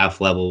 1.5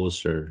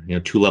 levels, or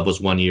 2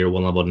 levels 1 year,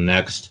 1 level the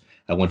next.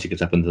 Once he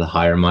gets up into the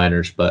higher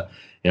minors, but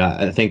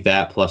I think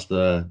that plus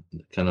the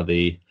kind of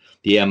the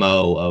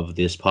MO of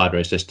this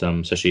Padre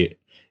system, especially.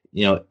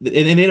 And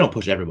they don't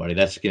push everybody.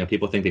 That's,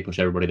 people think they push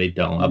everybody. They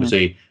don't. Mm-hmm.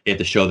 Obviously, they have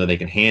to show that they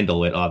can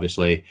handle it,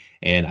 obviously.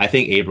 And I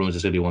think Abrams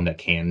is going to be one that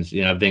can.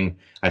 Everything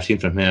I've seen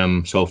from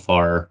him so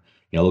far,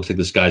 looks like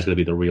this guy's going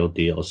to be the real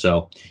deal.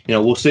 So,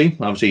 we'll see.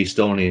 Obviously, he's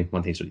still only,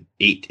 I think,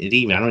 8.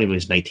 Even I don't even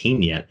think he's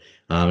 19 yet.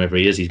 If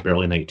he is, he's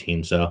barely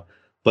 19. So,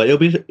 but it'll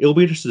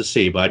be interesting to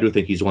see. But I do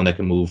think he's one that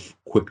can move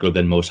quicker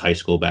than most high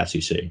school bats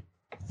you see.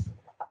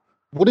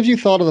 What have you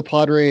thought of the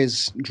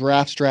Padres'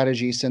 draft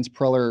strategy since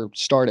Preller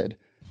started?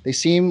 They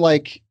seem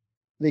like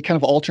they kind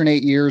of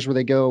alternate years where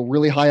they go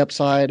really high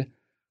upside,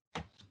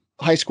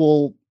 high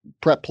school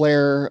prep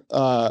player,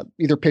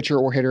 either pitcher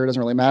or hitter. It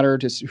doesn't really matter.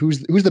 Just who's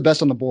the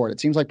best on the board.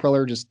 It seems like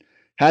Preller just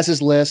has his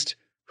list.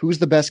 Who's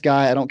the best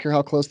guy? I don't care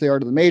how close they are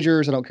to the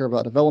majors. I don't care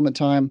about development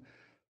time.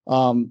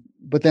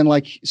 But then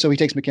so he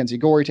takes Mackenzie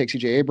Gore, he takes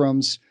CJ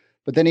Abrams.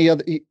 But then he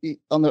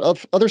on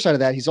the other side of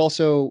that, he's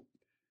also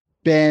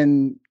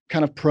been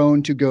kind of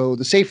prone to go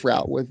the safe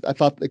route with, I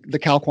thought, the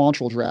Cal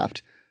Quantrill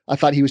draft. I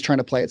thought he was trying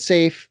to play it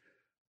safe,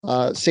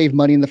 save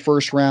money in the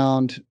first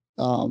round,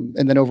 and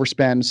then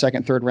overspend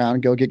second, third round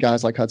and go get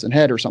guys like Hudson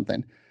Head or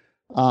something.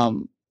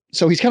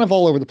 So he's kind of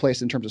all over the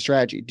place in terms of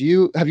strategy.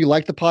 Have you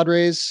liked the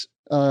Padres?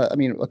 I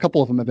mean, a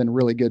couple of them have been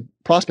really good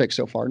prospects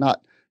so far,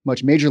 not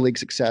much major league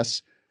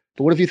success.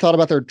 But what have you thought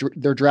about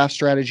their draft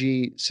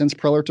strategy since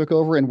Preller took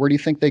over, and where do you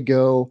think they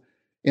go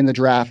in the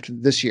draft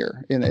this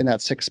year in that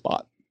 6th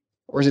spot?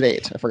 Or is it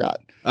 8? I forgot.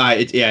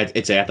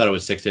 It's 8. I thought it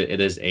was 6. It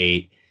is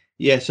 8.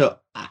 Yeah, so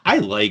I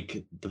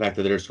like the fact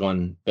that they're just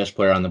going best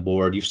player on the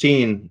board. You've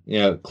seen,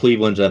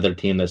 Cleveland's another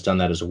team that's done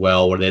that as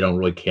well, where they don't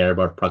really care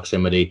about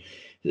proximity,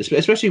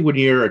 especially when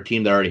you're a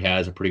team that already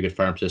has a pretty good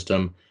farm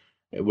system,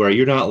 where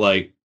you're not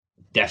like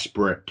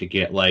desperate to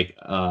get like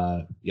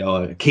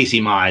Casey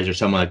Mize or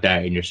someone like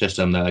that in your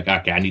system. That like,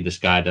 okay, I need this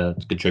guy to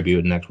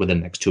contribute within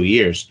the next 2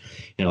 years.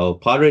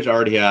 Padres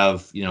already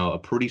have a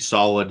pretty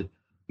solid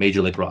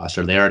major league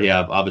roster. They already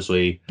have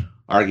obviously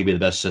arguably the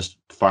best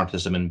farm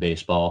system in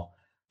baseball.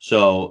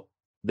 So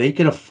they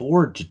can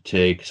afford to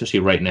take,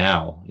 especially right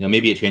now,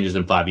 maybe it changes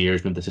in 5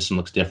 years, maybe the system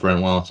looks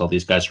different once all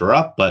these guys are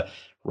up. But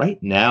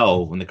right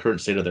now, in the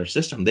current state of their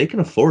system, they can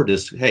afford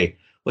this. Hey,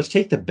 let's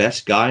take the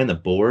best guy on the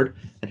board,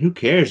 and who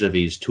cares if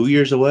he's 2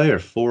 years away or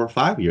 4 or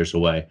 5 years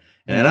away?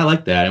 And I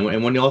like that.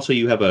 And when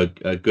you have a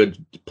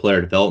good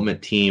player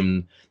development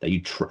team that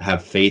you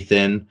have faith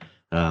in,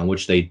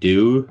 which they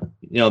do,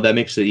 that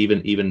makes it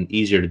even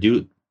easier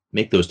to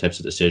make those types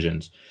of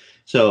decisions.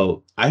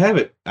 So I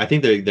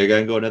think they're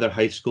going to go another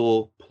high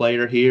school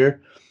player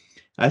here.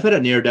 I've had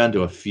it narrowed down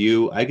to a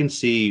few. I can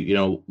see,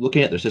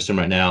 looking at their system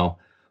right now,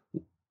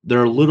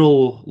 they're a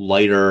little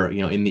lighter,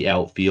 in the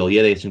outfield.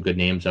 Yeah, they have some good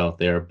names out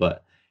there,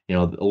 but,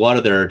 a lot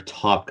of their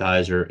top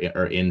guys are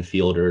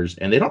infielders,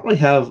 and they don't really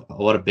have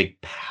a lot of big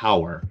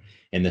power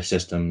in the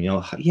system.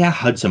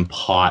 Hudson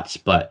Potts,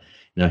 but,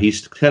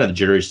 he's kind of the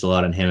jury's still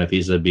out on him if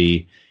he's going to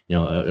be,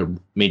 a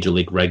major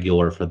league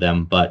regular for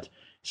them. But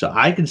so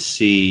I can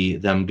see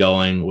them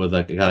going with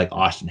a guy like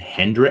Austin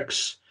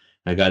Hendricks,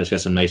 a guy that's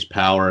got some nice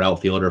power,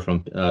 outfielder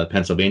from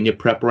Pennsylvania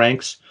prep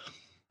ranks.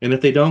 And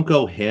if they don't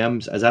go him,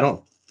 as I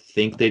don't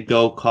think they'd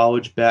go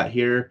college bat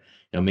here,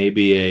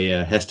 maybe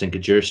a Heston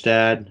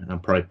Kjerstad. I'm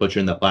probably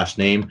butchering that last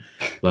name,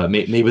 but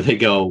maybe they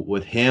go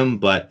with him.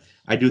 But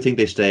I do think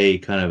they stay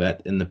kind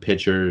of in the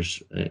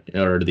pitchers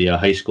or the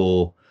high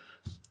school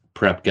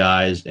prep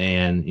guys.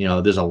 And,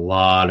 there's a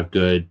lot of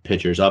good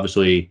pitchers.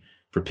 Obviously,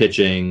 for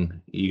pitching,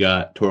 you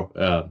got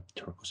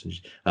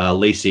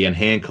Lacey and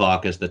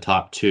Hancock as the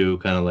top 2,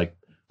 kind of like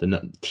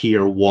the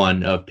tier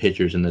 1 of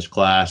pitchers in this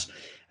class.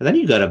 And then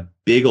you got a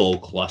big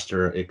old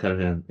cluster kind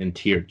of in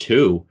tier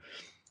 2.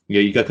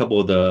 You got a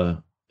couple of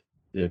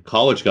the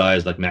college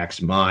guys like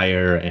Max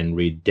Meyer and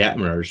Reed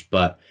Detmers,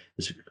 but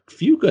there's a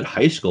few good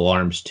high school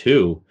arms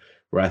too,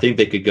 where I think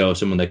they could go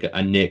someone like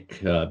a Nick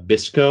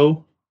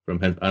Bisco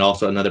and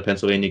also another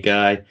Pennsylvania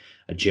guy,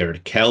 a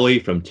Jared Kelly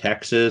from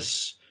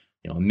Texas,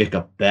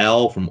 Micah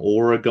Bell from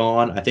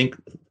Oregon. I think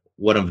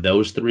one of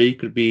those three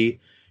could be,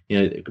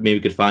 maybe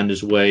could find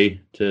his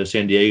way to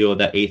San Diego,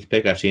 that 8th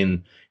pick. I've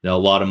seen, a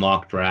lot of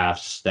mock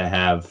drafts that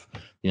have,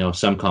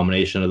 some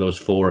combination of those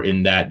four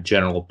in that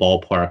general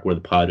ballpark where the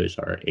Padres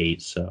are at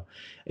 8. So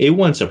it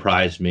wouldn't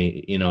surprise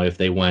me, if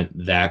they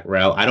went that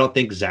route. I don't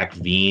think Zach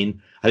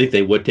Veen, I think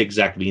they would take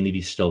Zach Veen if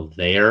he's still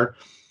there.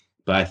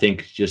 But I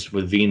think just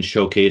with Veen's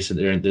showcase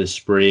during this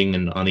spring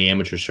and on the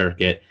amateur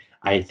circuit,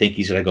 I think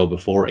he's going to go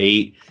before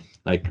 8.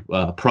 Like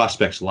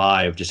Prospects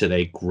Live just did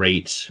a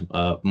great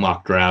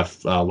mock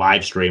draft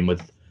live stream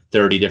with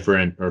 30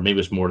 different, or maybe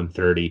it's more than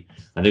 30.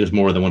 I think it was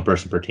more than one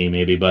person per team,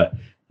 maybe. But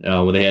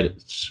when they had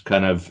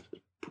kind of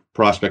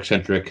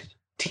prospect-centric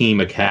team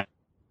account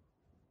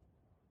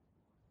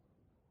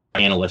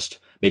analyst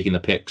making the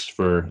picks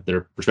for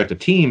their respective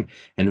team,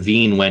 and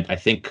Veen went, I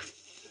think,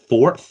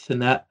 4th in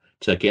that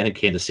to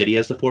Kansas City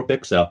as the 4th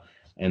pick. So,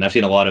 and I've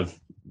seen a lot of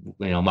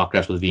mock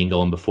drafts with Veen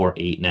going before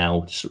 8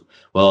 now.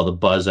 Well, the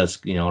buzz that's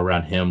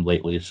around him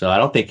lately. So I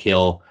don't think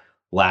he'll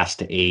last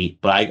to 8,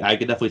 but I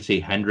could definitely see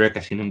Hendrick.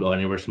 I've seen him go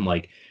anywhere from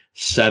like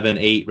 7,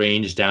 8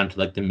 range down to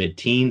like the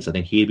mid-teens. I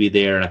think he'd be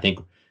there, and I think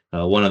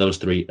one of those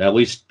three, at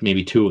least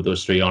maybe 2 of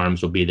those 3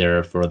 arms will be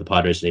there for the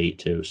Padres at 8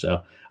 too.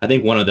 So I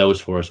think one of those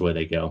 4 is the way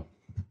they go.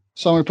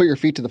 So I'm going to put your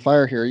feet to the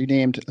fire here. You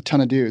named a ton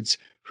of dudes.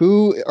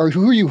 Who are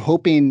you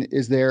hoping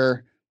is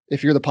there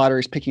if you're the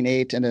Padres picking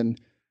 8, and then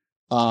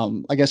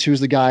I guess who's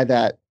the guy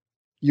that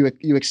you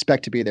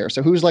expect to be there?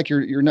 So who's like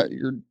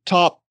your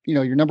top,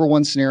 your number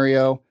one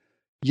scenario?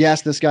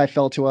 Yes, this guy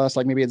fell to us.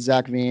 Like maybe it's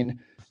Zach Veen,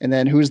 and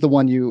then who's the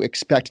one you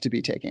expect to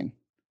be taking?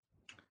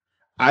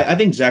 I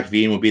think Zach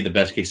Veen would be the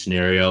best case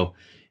scenario.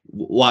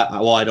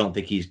 While I don't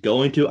think he's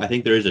going to, I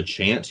think there is a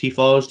chance he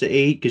falls to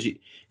 8 because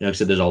like I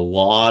said, there's a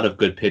lot of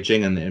good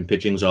pitching, and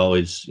pitching's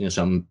always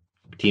some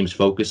teams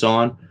focus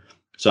on.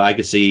 So I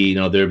could see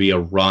there'd be a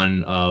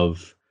run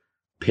of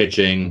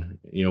pitching,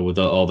 with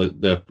all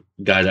the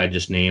guys I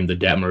just named, the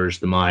Detmers,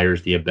 the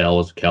Myers, the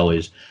Abels, the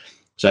Kellys.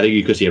 So I think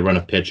you could see a run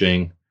of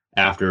pitching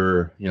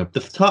after,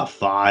 the top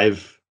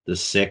 5, the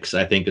 6,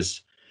 I think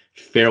is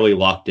fairly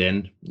locked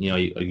in.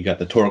 You got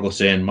the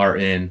Torkelson,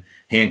 Martin,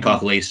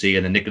 Hancock, Lacey,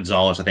 and then Nick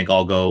Gonzalez, I think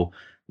all go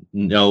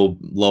no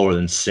lower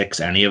than 6,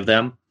 any of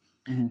them.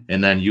 Mm-hmm.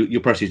 And then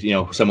you'll probably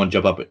see, someone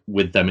jump up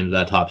with them into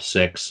that top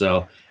 6.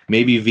 So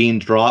maybe Veen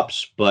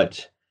drops,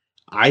 but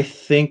I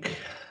think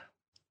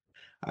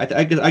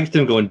I could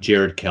think going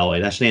Jared Kelly.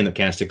 That's the name that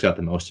kind of sticks out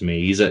the most to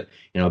me. He's a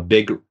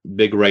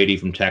big righty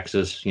from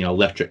Texas.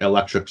 Electric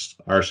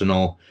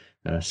arsenal,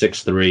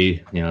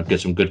 6'3".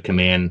 Get some good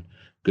command,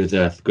 good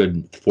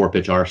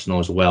 4-pitch arsenal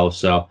as well.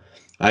 So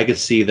I could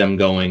see them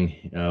going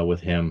with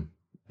him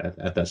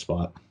at that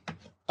spot.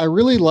 I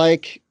really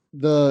like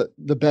the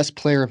best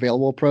player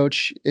available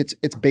approach.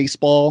 It's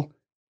baseball.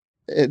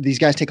 These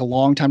guys take a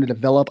long time to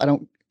develop. I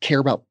don't care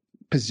about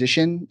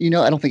position. I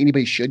don't think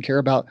anybody should care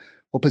about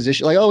what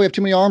position. Like, we have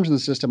too many arms in the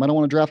system. I don't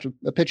want to draft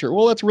a pitcher.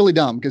 Well, that's really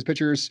dumb because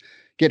pitchers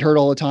get hurt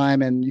all the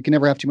time, and you can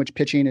never have too much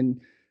pitching. And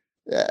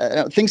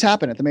things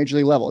happen at the major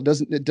league level.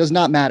 It does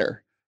not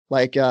matter.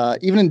 Like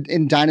even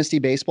in dynasty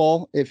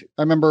baseball, if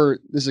I remember,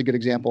 this is a good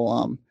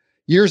example.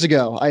 Years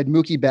ago, I had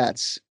Mookie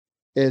Betts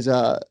is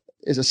a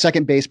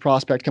second base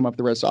prospect come up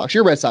the Red Sox.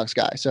 You're a Red Sox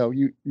guy, so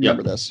you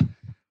remember this.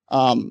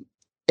 And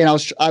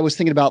I was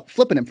thinking about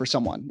flipping him for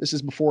someone. This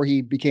is before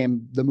he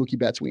became the Mookie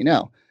Betts we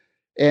know.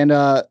 And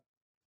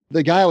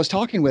the guy I was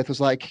talking with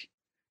was like,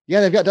 yeah,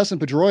 they've got Dustin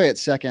Pedroia at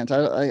second.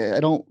 I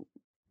don't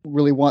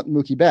really want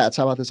Mookie Betts.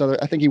 How about this other?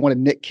 I think he wanted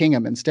Nick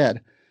Kingham instead.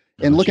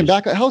 And looking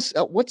back, how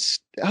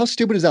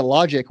stupid is that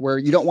logic where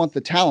you don't want the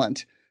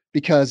talent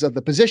because of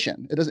the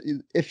position? It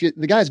doesn't. If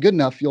the guy's good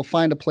enough, you'll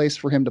find a place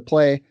for him to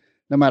play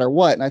no matter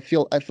what. And I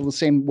feel the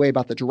same way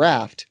about the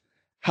draft.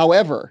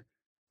 However,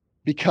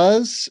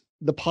 because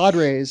the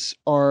Padres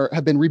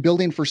have been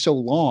rebuilding for so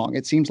long,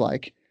 it seems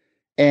like,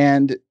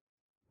 and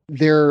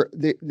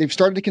they've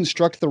started to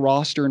construct the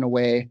roster in a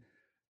way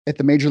at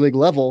the major league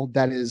level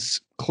that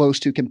is close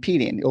to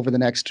competing over the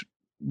next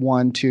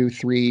 1, 2,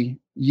 3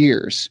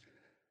 years.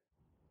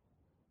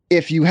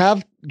 If you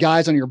have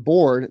guys on your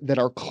board that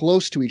are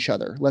close to each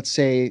other, let's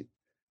say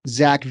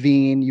Zach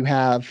Veen, you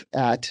have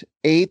at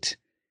 8,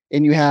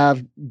 and you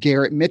have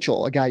Garrett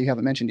Mitchell, a guy you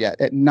haven't mentioned yet,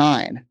 at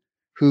 9,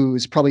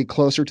 who's probably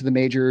closer to the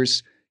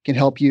majors, can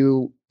help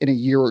you in a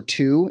year or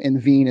 2,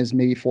 and Veen is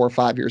maybe 4 or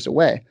 5 years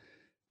away.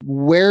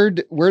 Where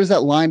does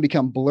that line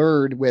become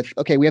blurred with,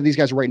 okay, we have these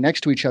guys right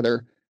next to each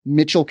other.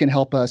 Mitchell can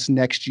help us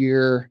next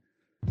year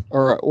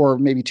or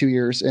maybe 2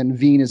 years, and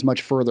Veen is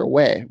much further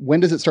away. When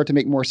does it start to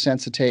make more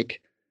sense to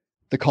take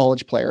the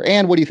college player?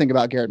 And what do you think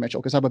about Garrett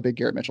Mitchell? Because I'm a big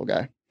Garrett Mitchell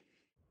guy.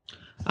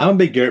 I'm a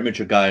big Garrett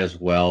Mitchell guy as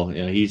well.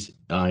 He's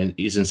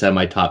inside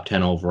my top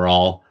 10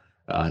 overall.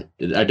 I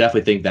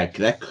definitely think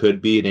that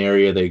could be an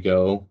area they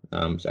go.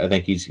 So I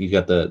think he's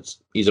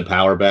a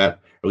power bat,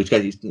 or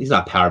he's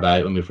not power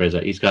bat. Let me phrase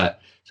that. He's got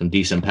some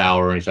decent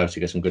power, and he's obviously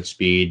got some good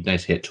speed,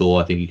 nice hit tool.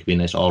 I think he could be a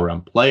nice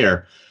all-around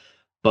player.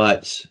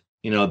 But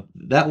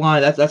that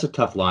line, that's a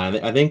tough line.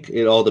 I think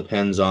it all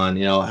depends on,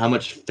 how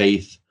much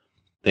faith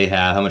they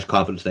have, how much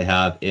confidence they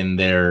have in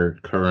their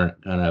current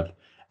kind of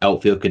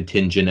outfield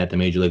contingent at the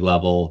major league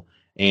level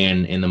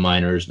and in the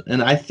minors.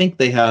 And I think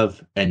they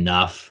have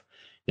enough,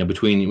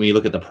 between when you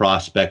look at the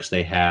prospects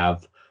they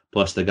have,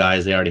 plus the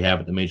guys they already have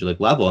at the major league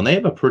level. And they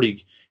have a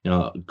pretty,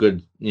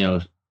 good,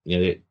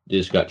 they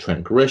just got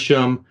Trent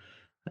Grisham,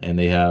 and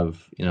they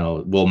have,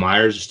 Will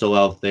Myers is still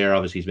out there.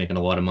 Obviously, he's making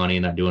a lot of money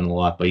and not doing a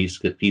lot, but he's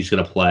going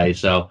to play.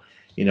 So,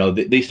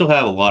 they still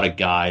have a lot of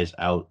guys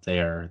out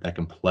there that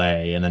can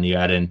play. And then you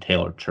add in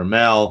Taylor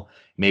Trammell,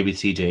 maybe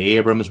C.J.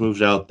 Abrams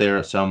moves out there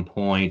at some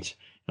point.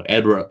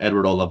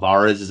 Edward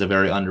Olivares is a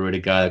very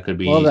underrated guy that could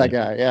be. Love that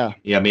guy, yeah.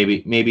 Yeah,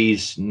 maybe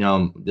he's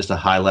just a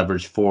high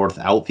leverage fourth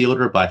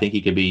outfielder, but I think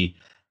he could be,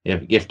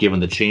 if given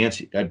the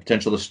chance,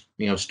 potential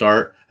to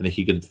start. I think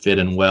he could fit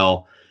in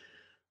well.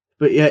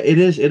 But yeah, it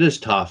is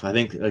tough. I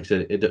think, like I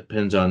said, it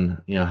depends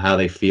on how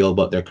they feel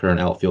about their current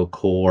outfield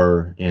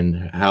core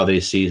and how they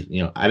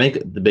see. I think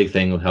the big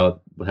thing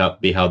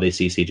would be how they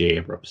see C.J.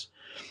 Abrams.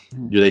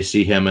 Do they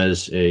see him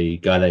as a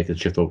guy that can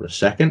shift over to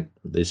second?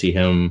 Do they see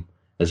him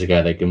as a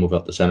guy that can move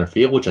up the center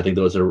field? Which I think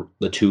those are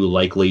the two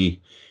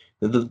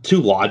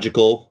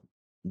logical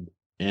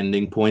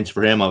ending points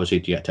for him. Obviously,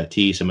 you got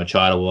Tatis and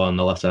Machado on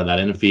the left side of that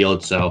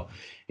infield, so.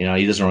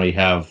 He doesn't really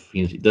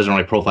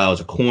profile as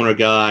a corner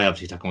guy.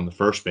 Obviously, he's not going to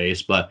first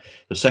base, but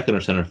the second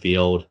or center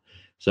field.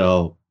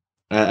 So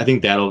I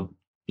think that'll,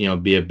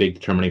 be a big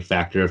determining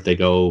factor if they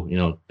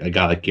go, a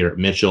guy like Garrett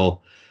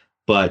Mitchell.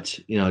 But,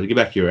 to get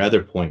back to your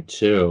other point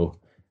too,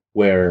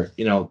 where,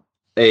 one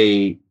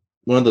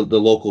of the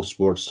local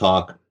sports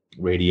talk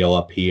radio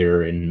up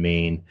here in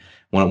Maine,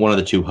 one of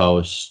the two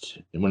hosts,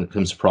 when it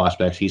comes to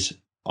prospects, he's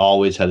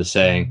always had a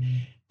saying,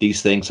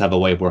 these things have a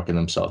way of working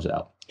themselves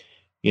out.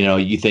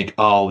 You think,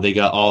 oh, they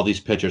got all these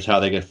pitchers, how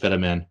are they going to fit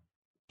them in?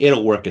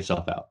 It'll work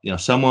itself out.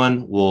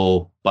 Someone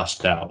will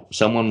bust out.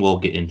 Someone will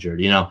get injured,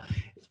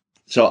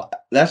 So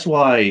that's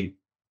why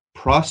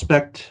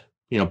prospect,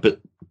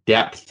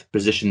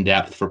 position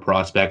depth for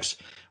prospects,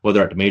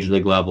 whether at the major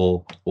league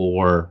level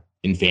or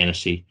in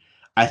fantasy,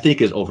 I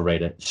think is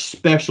overrated,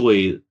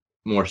 especially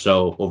more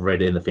so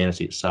overrated in the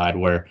fantasy side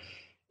where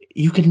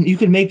you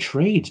can make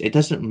trades. It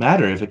doesn't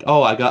matter if I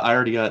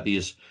already got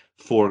these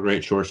 4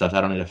 great shortstops.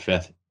 I don't need a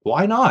 5th.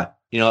 Why not?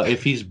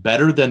 If he's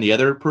better than the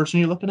other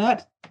person you're looking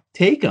at,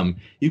 take him.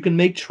 You can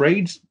make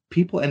trades,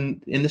 people,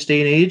 and in this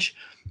day and age,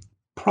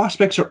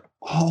 prospects are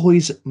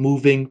always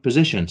moving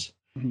positions.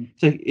 Mm-hmm.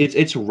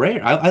 It's rare.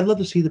 I'd love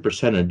to see the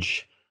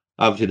percentage.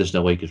 Obviously, there's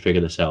no way you could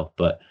figure this out,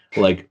 but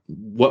like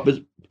what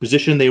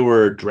position they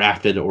were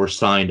drafted or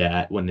signed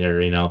at when they're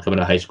coming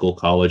to high school,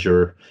 college,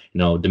 or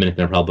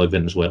Dominican Republic,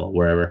 Venezuela,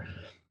 wherever,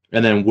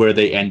 and then where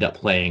they end up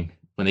playing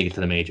when they get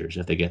to the majors,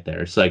 if they get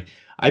there. It's like,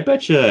 I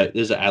bet you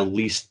there's at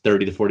least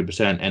 30 to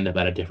 40% end up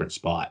at a different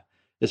spot,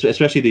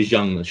 especially these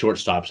young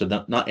shortstops.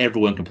 So not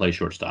everyone can play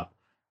shortstop.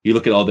 You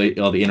look at all the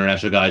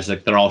international guys,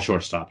 like they're all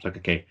shortstops. Like,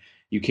 okay,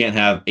 you can't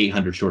have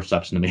 800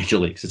 shortstops in the major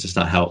leagues. It's just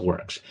not how it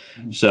works.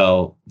 Mm-hmm.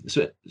 So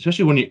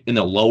especially when you're in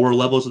the lower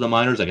levels of the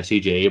minors, like a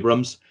C.J.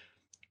 Abrams,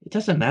 it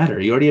doesn't matter.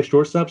 You already have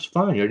shortstops,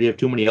 fine. You already have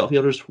too many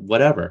outfielders,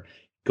 whatever.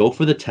 Go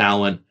for the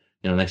talent.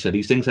 Like I said,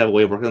 these things have a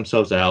way of working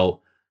themselves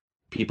out.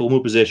 People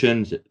move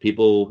positions.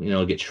 People,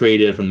 get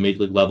traded from the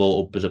major league level,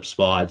 opens up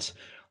spots.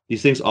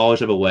 These things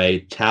always have a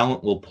way.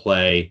 Talent will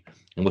play,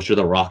 and which are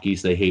the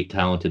Rockies? They hate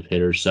talented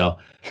hitters. So,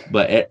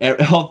 but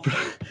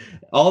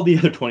all the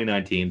other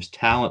 29 teams,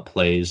 talent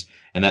plays,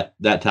 and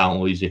that talent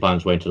will usually find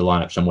its way into the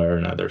lineup somewhere or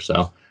another.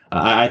 So,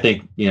 I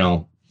think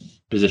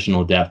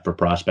positional depth for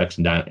prospects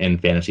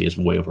and fantasy is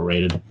way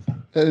overrated.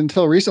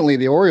 Until recently,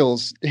 the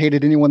Orioles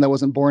hated anyone that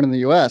wasn't born in the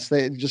U.S.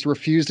 They just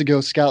refused to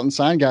go scout and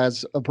sign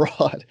guys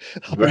abroad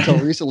until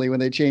recently when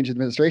they changed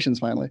administrations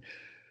finally.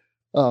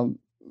 I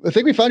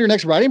think we found your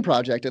next writing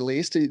project, at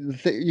least.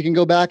 You can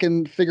go back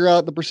and figure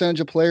out the percentage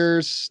of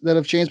players that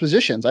have changed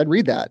positions. I'd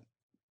read that.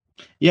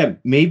 Yeah,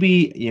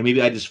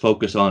 maybe I just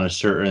focus on a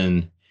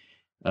certain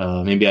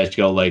maybe I just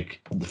go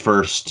like the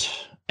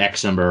first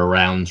X number of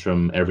rounds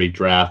from every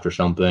draft or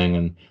something,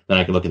 and then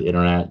I can look at the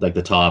internet, like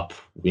the top,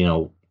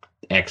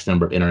 X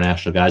number of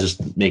international guys,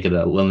 just make it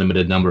a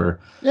limited number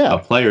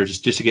of players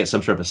just to get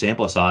some sort of a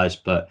sample size.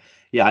 But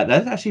yeah,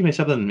 that actually makes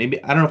something.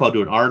 Maybe I don't know if I'll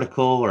do an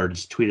article or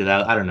just tweet it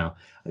out. I don't know.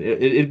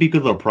 It'd be a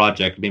good little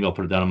project. Maybe I'll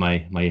put it down on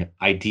my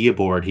idea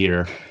board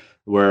here,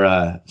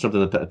 where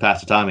something to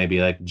pass the time,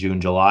 maybe like June,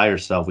 July or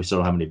so. If we still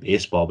don't have any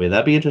baseball, but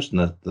that'd be interesting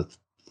to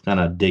kind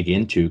of dig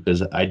into,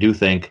 because I do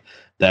think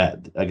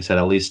that, like I said,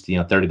 at least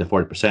 30 to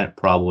 40%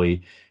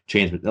 probably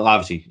change.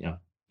 Obviously,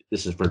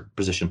 this is for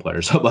position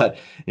players, but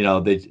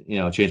they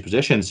change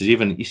positions.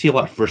 You see a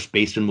lot of first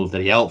basemen move to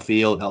the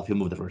outfield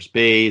move to first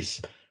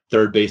base,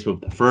 third base move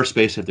to first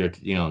base if they're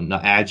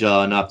not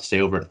agile enough to stay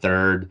over at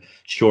third,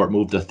 short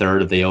move to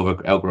third if they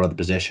outgrow the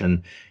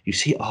position. You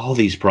see all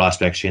these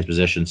prospects change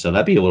positions, so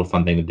that'd be a little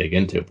fun thing to dig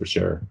into for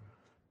sure.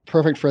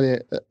 Perfect for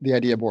the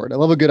idea board. I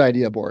love a good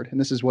idea board, and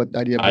this is what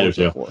idea boards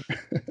are for.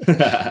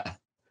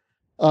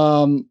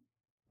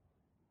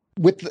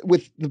 with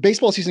the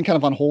baseball season kind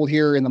of on hold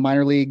here in the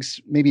minor leagues,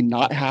 maybe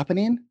not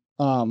happening.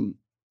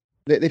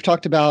 They've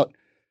talked about,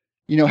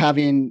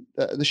 having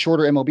the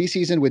shorter MLB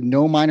season with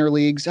no minor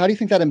leagues. How do you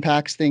think that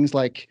impacts things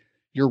like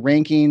your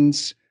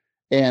rankings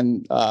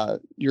and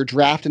your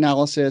draft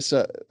analysis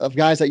of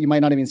guys that you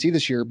might not even see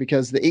this year?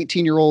 Because the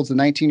 18-year-olds, the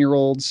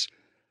 19-year-olds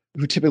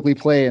who typically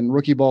play in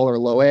rookie ball or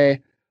low A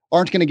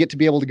aren't going to get to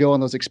be able to go on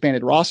those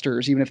expanded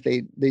rosters, even if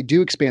they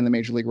do expand the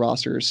major league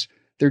rosters.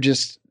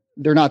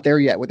 They're not there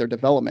yet with their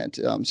development.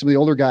 Some of the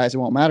older guys, it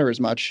won't matter as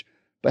much.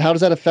 But how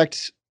does that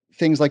affect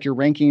things like your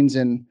rankings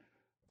and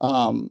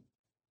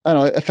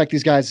affect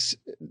these guys'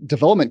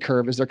 development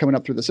curve as they're coming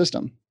up through the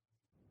system?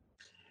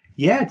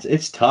 Yeah,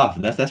 it's tough.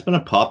 That's been a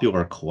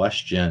popular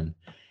question.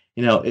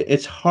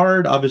 It's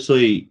hard.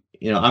 Obviously,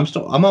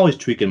 I'm always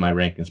tweaking my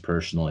rankings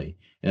personally.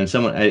 And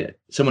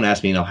someone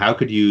asked me, how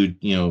could you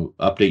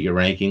update your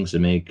rankings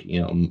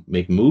and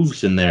make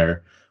moves in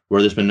there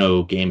where there's been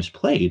no games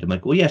played? I'm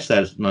like, well, yes,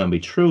 that's not gonna be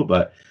true,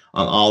 but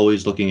I'm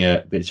always looking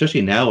at,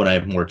 especially now when I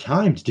have more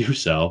time to do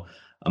so,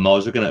 I'm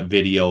always looking at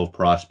video of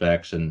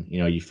prospects, and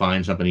you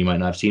find something you might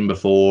not have seen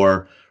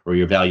before, or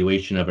your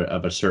evaluation of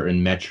a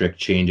certain metric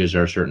changes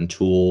or a certain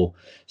tool.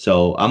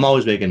 So I'm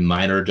always making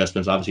minor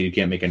adjustments. Obviously, you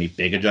can't make any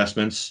big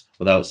adjustments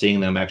without seeing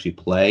them actually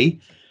play.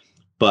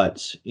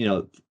 But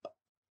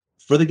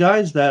for the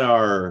guys that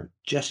are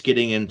just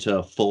getting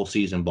into full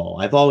season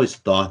ball, I've always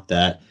thought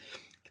that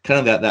kind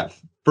of that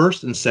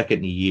first and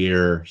second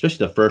year,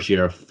 especially the first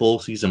year of full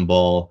season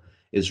ball,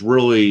 is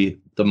really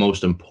the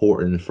most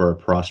important for a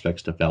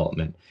prospect's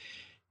development.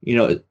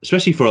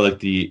 Especially for like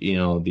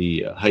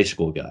the high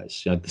school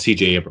guys, like the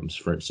CJ Abrams,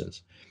 for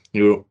instance.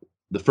 The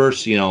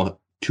first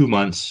 2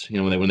 months,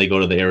 when they go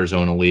to the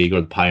Arizona League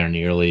or the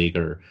Pioneer League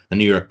or the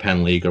New York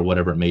Penn League or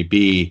whatever it may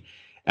be,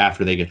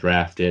 after they get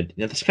drafted,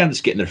 that's kind of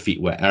just getting their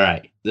feet wet. All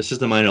right, this is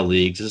the minor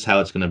leagues. This is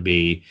how it's going to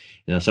be.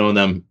 Some of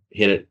them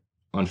hit it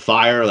on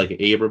fire, like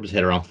Abrams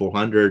hit around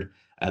 400.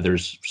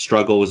 Others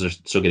struggles. They're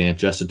still getting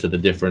adjusted to the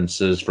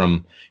differences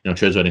from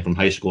translating from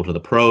high school to the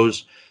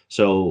pros.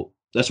 So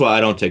that's why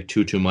I don't take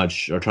too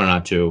much, or try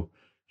not to,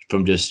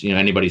 from just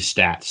anybody's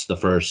stats the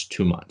first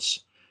 2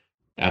 months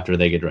after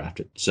they get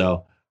drafted.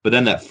 So, but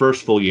then that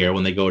first full year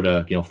when they go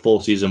to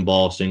full season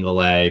ball,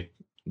 single A,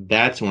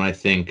 that's when I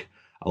think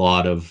a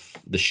lot of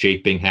the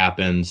shaping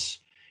happens.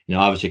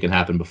 Obviously it can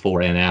happen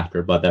before and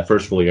after, but that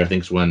first full year I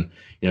think is when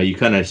you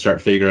kind of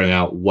start figuring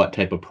out what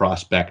type of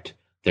prospect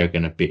they're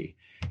going to be.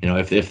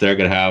 If they're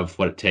going to have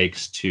what it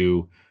takes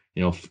to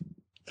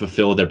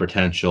fulfill their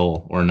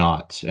potential or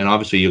not. And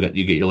obviously you get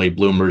your late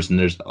bloomers, and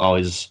there's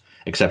always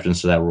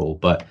exceptions to that rule.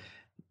 But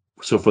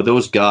so for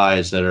those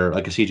guys that are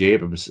like a CJ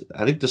Abrams,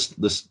 I think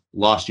this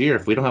last year,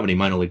 if we don't have any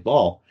minor league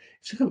ball,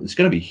 it's going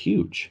to be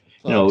huge.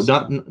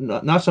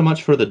 Not so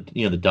much for the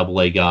the double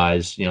A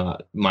guys.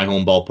 My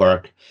home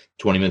ballpark,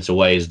 20 minutes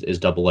away, is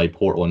double A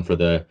Portland for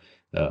the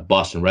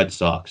Boston Red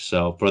Sox.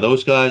 So for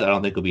those guys, I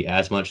don't think it'll be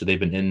as much. They've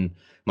been in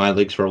minor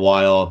leagues for a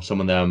while. Some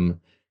of them,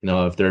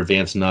 if they're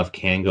advanced enough,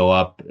 can go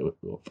up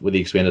with the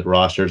expanded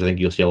rosters. I think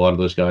you'll see a lot of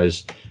those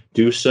guys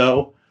do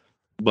so.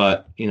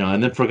 But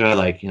and then for a guy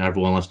like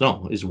everyone wants to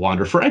know, is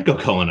Wander Franco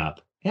going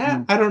up?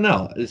 Yeah, I don't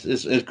know.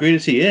 As great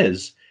as he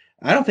is,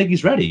 I don't think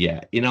he's ready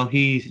yet.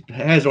 He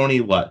has only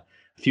a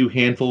few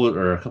handful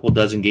or a couple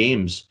dozen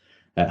games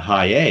at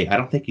high A. I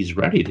don't think he's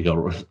ready to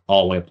go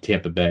all the way up to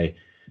Tampa Bay.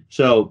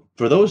 So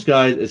for those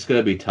guys, it's going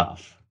to be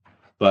tough.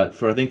 But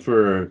for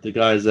the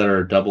guys that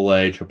are double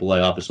A, triple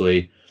A,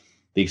 obviously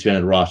the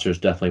expanded rosters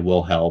definitely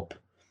will help.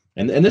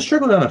 And this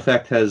trickle-down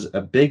effect has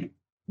a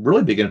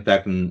really big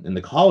effect in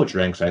the college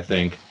ranks, I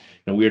think.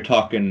 We were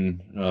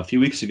talking a few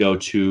weeks ago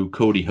to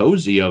Cody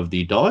Hosey of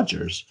the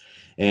Dodgers,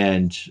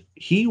 and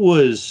he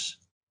was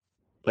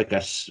I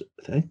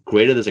think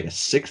graded as like a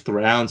 6th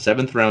round,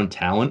 7th round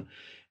talent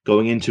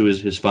going into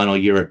his final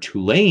year at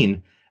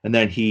Tulane. And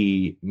then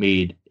he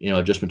made,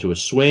 adjustment to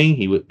his swing.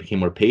 He became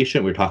more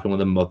patient. We were talking with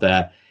him about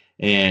that,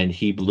 and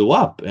he blew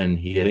up. And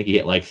I think he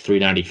hit like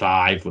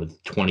 395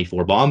 with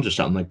 24 bombs or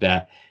something like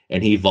that.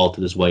 And he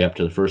vaulted his way up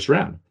to the first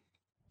round.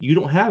 You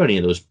don't have any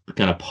of those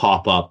kind of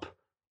pop-up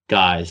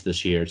guys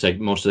this year. It's like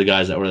most of the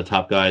guys that were the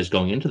top guys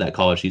going into that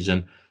college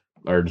season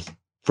are,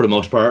 for the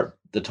most part,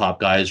 the top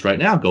guys right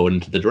now going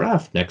into the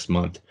draft next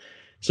month.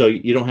 So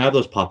you don't have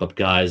those pop-up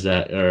guys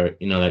that are,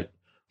 that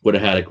would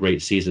have had a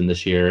great season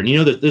this year. And,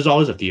 there's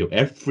always a few.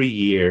 Every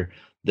year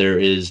there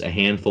is a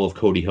handful of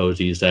Cody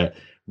Hoseys that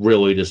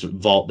really just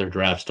vault their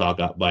draft stock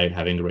up by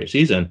having a great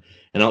season.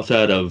 And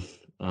outside of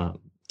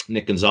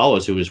Nick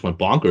Gonzalez, who just went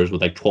bonkers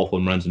with like 12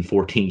 home runs in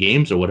 14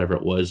 games or whatever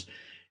it was,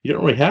 you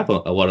don't really have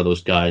a lot of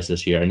those guys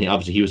this year. And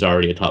obviously he was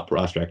already a top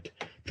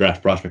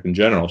draft prospect in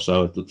general.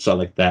 So it's not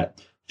like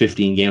that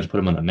 15 games put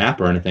him on the map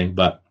or anything.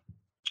 But,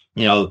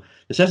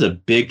 this has a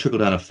big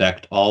trickle-down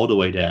effect all the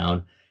way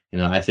down.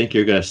 I think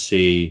you're going to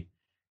see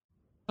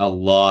a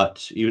lot,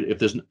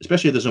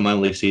 especially if there's no minor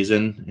league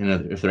season,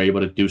 if they're able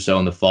to do so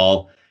in the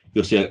fall,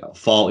 you'll see a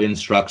fall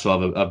influx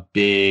of a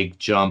big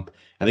jump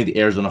I think the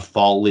Arizona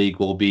Fall League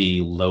will be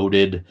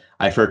loaded.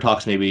 I've heard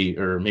talks maybe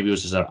it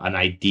was just an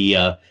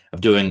idea of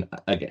doing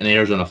an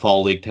Arizona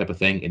Fall League type of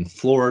thing in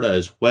Florida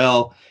as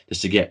well,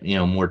 just to get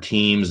more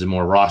teams and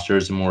more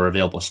rosters and more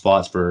available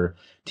spots for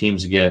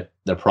teams to get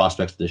their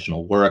prospects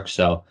additional work.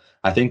 So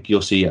I think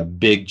you'll see a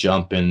big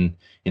jump in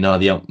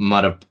the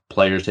amount of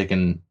players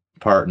taking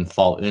part in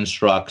fall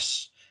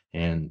instructs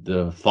and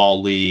the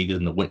fall league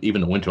and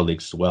even the winter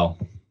leagues as well.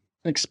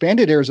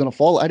 Expanded Arizona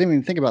Fall. I didn't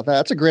even think about that.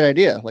 That's a great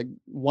idea. Like,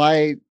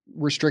 why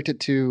restrict it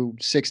to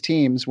 6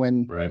 teams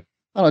when, right?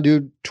 I don't know,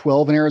 do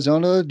 12 in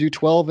Arizona, do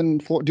 12 in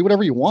Florida, do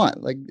whatever you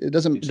want. Like, it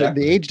doesn't,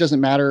 exactly. The age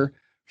doesn't matter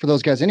for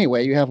those guys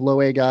anyway. You have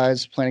low A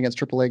guys playing against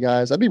triple A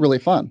guys. That'd be really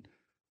fun.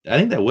 I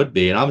think that would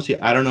be. And obviously,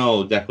 I don't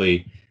know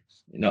exactly,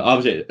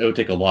 obviously it would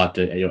take a lot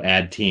to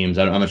add teams.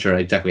 I'm not sure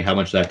exactly how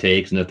much that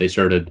takes. And if they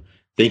started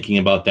thinking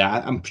about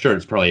that, I'm sure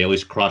it's probably at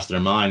least crossed their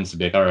minds to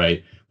be like, all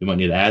right, we might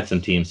need to add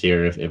some teams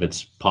here if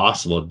it's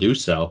possible to do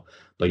so.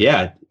 But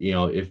yeah,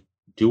 if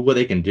do what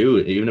they can do,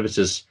 even if it's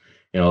just,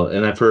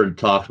 and I've heard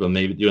talked about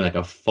maybe doing like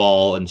a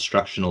fall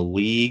instructional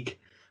league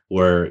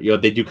where,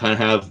 they do kind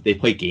of they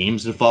play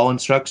games in fall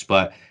instructs,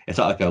 but it's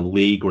not like a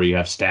league where you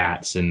have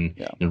stats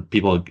and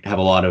people have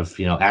a lot of,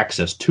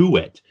 access to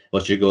it.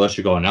 Unless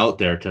you're going out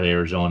there to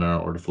Arizona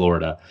or to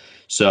Florida.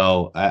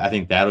 So I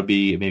think that'll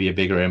be maybe a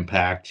bigger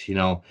impact,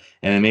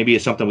 and maybe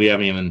it's something we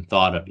haven't even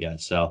thought of yet.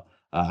 So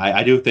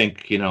I do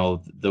think,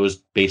 those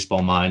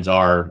baseball minds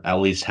are at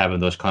least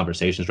having those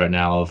conversations right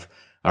now of,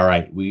 all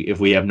right, if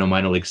we have no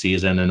minor league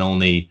season and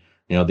only,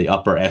 the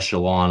upper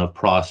echelon of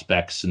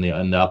prospects and the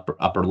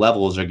upper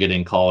levels are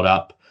getting called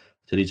up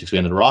to these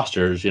expanded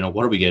rosters,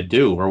 what are we going to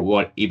do, or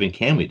what even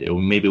can we do?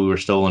 Maybe we were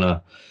still in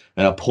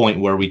a point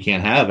where we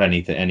can't have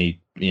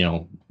any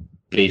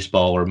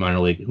baseball or minor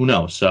league. Who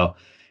knows? So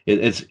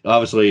it's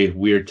obviously a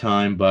weird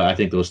time, but I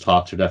think those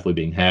talks are definitely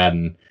being had,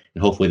 and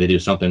hopefully they do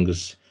something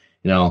because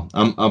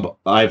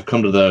I've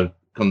come to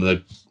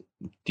the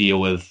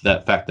deal with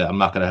that fact that I'm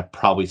not going to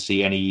probably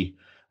see any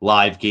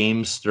live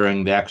games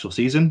during the actual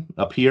season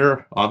up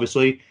here.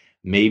 Obviously,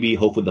 maybe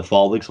hopefully the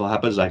fall leagues will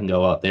happen, so I can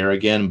go out there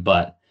again.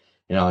 But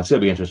it's going to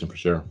be interesting for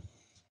sure.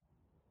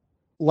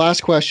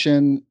 Last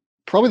question,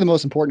 probably the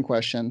most important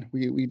question.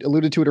 We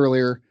alluded to it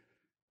earlier.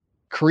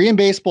 Korean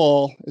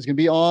baseball is going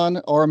to be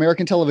on our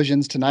American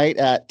televisions tonight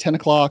at 10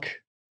 o'clock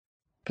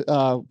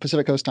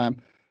Pacific Coast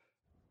time.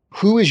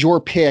 Who is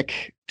your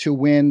pick to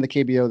win the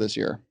KBO this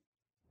year?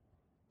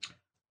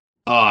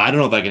 I don't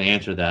know if I can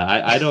answer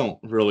that. I don't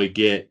really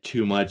get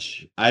too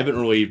much. I haven't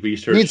really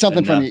researched. Need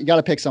something from you. You got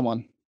to pick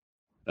someone.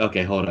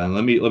 Okay, hold on.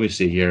 Let me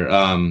see here.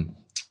 I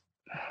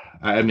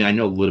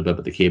know a little bit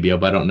about the KBO,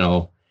 but I don't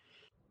know.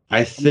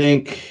 I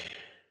think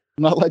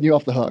I'm not letting you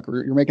off the hook.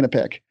 You're making a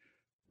pick.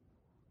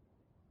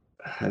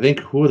 I think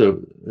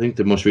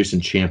the most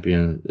recent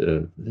champion.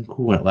 I think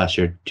who went last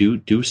year?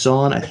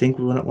 Doosan. I think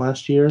we went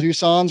last year.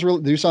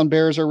 Doosan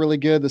Bears are really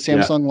good. The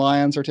Samsung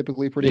Lions are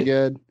typically pretty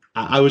good.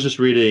 I was just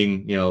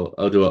reading.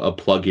 I'll do a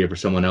plug here for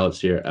someone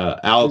else here.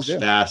 Alex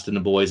Fast and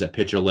the boys at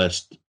Pitcher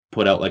List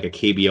put out like a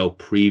KBO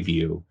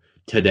preview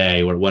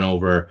today, where it went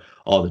over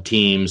all the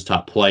teams,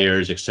 top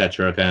players,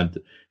 etc. Kind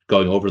of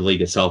going over the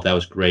league itself. That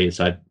was great.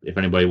 So if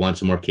anybody wants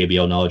some more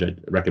KBO knowledge,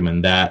 I'd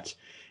recommend that.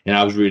 And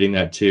I was reading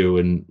that too.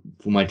 And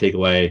for my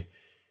takeaway,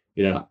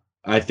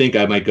 I think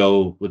I might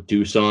go with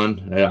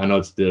Doosan. I know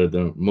it's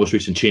the most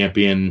recent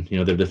champion.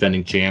 They're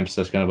defending champs.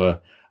 That's kind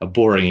of a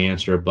boring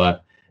answer,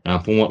 but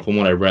from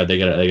what I read, they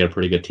got a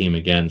pretty good team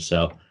again.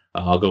 So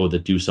I'll go with the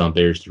Doosan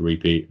Bears to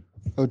repeat.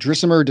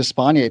 Drismer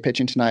Despaigne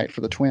pitching tonight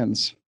for the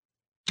Twins.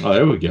 Oh,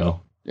 there we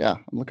go. Yeah,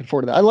 I'm looking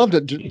forward to that. I loved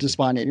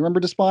Despaigne. You remember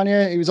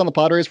Despaigne? He was on the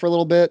Padres for a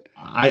little bit.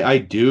 I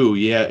do.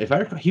 Yeah. If I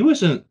recall,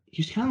 he's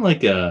kind of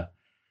like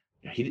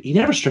he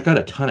never struck out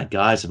a ton of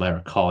guys, if I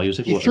recall.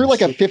 He threw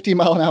like a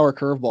 50-mile-an-hour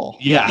curveball.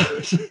 Yeah,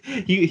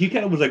 he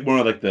kind of was like more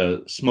of like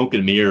the smoke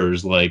and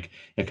mirrors, like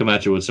he'd come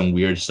at you with some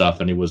weird stuff,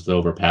 and he was to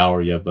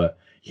overpower you. But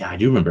yeah, I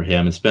do remember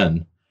him. He's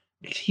been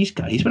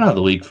out of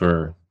the league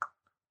for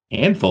a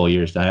handful of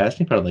years now. I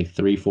think probably like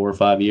 3, 4,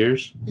 5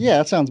 years. Yeah,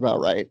 that sounds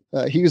about right.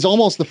 He was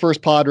almost the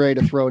first Padre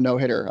to throw a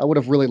no-hitter. I would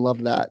have really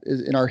loved that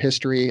in our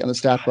history on the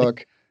stat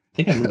book. I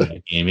think I remember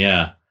that game.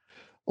 Yeah.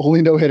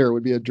 Only no-hitter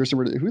would be a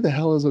Drismer. Who the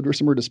hell is a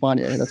Drismer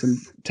Despaigne? That's in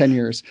 10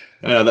 years.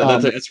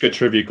 That's a good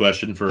trivia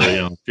question for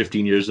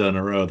 15 years down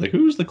the road. Like,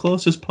 who's the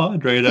closest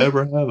Padre to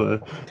ever have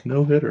a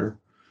no-hitter?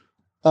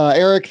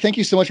 Eric, thank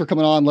you so much for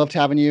coming on. Loved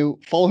having you.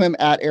 Follow him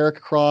at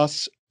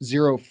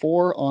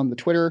EricCross04 on the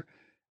Twitter.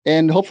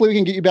 And hopefully we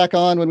can get you back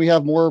on when we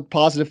have more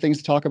positive things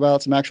to talk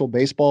about, some actual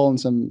baseball and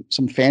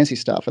some fantasy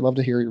stuff. I'd love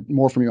to hear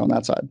more from you on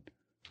that side.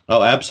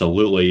 Oh,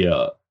 absolutely.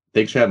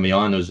 Thanks for having me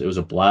on. It was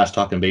a blast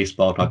talking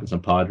baseball, talking some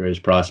Padres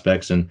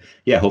prospects, and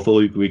yeah,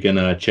 hopefully we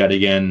can chat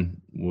again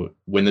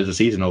when there's a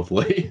season.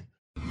 Hopefully.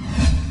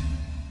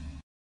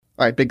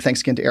 All right, big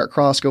thanks again to Eric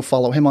Cross. Go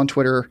follow him on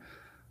Twitter.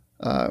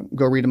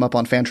 Go read him up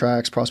on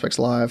Fantrax, Prospects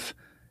Live,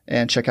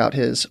 and check out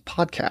his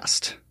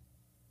podcast.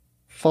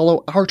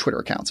 Follow our Twitter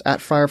accounts at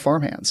Friar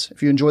Farmhands.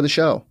 If you enjoy the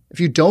show, if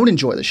you don't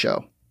enjoy the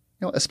show,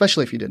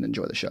 especially if you didn't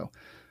enjoy the show,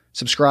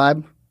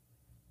 Subscribe.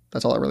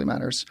 That's all that really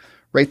matters.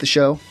 Rate the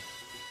show.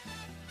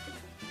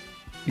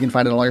 You can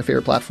find it on all your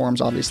favorite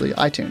platforms, obviously,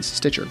 iTunes,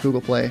 Stitcher,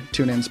 Google Play,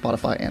 TuneIn,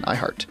 Spotify, and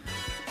iHeart.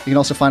 You can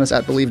also find us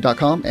at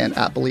Believe.com and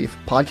at Believe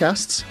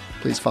Podcasts.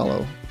 Please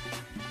follow.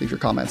 Leave your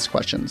comments,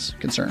 questions,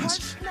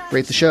 concerns.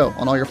 Rate the show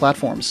on all your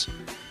platforms.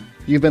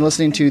 You've been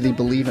listening to the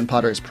Believe in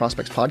Padres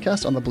Prospects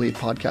podcast on the Believe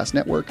Podcast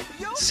Network,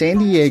 San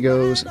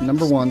Diego's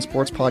 #1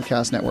 sports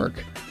podcast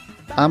network.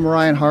 I'm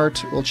Ryan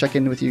Hart. We'll check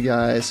in with you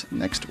guys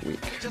next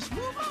week.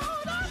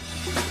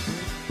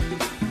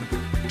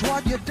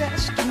 Toward your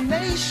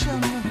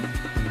destination,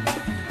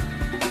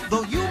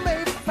 though you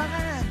may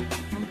find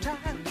from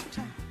time to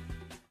time.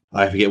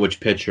 I forget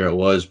which pitcher it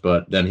was,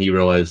 but then he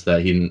realized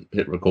that he didn't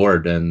hit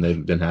record and they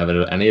didn't have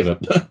any of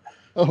it.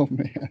 Oh,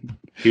 man.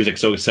 He was like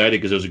so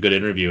excited because it was a good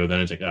interview. And then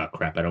it's like, oh,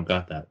 crap, I don't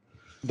got that.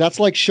 That's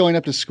like showing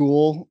up to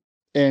school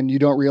and you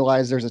don't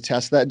realize there's a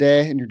test that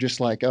day. And you're just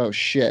like, oh,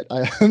 shit.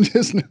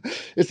 It's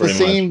Pretty the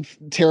same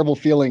terrible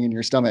feeling in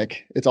your stomach.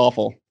 It's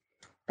awful.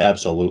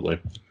 Absolutely.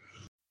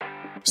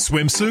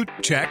 Swimsuit?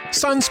 Check.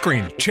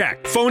 Sunscreen?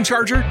 Check. Phone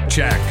charger?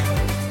 Check.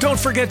 Don't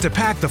forget to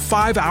pack the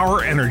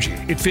 5-Hour Energy.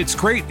 It fits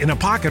great in a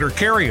pocket or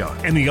carry-on,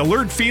 and the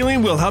alert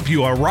feeling will help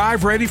you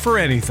arrive ready for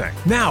anything.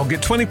 Now get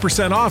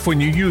 20% off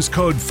when you use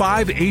code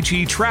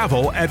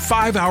 5HETRAVEL at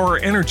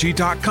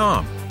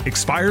 5hourenergy.com.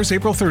 Expires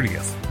April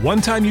 30th.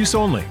 One-time use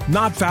only.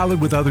 Not valid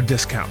with other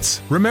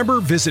discounts. Remember,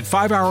 visit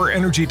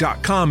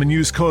 5hourenergy.com and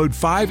use code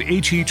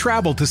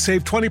 5HETRAVEL to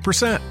save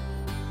 20%.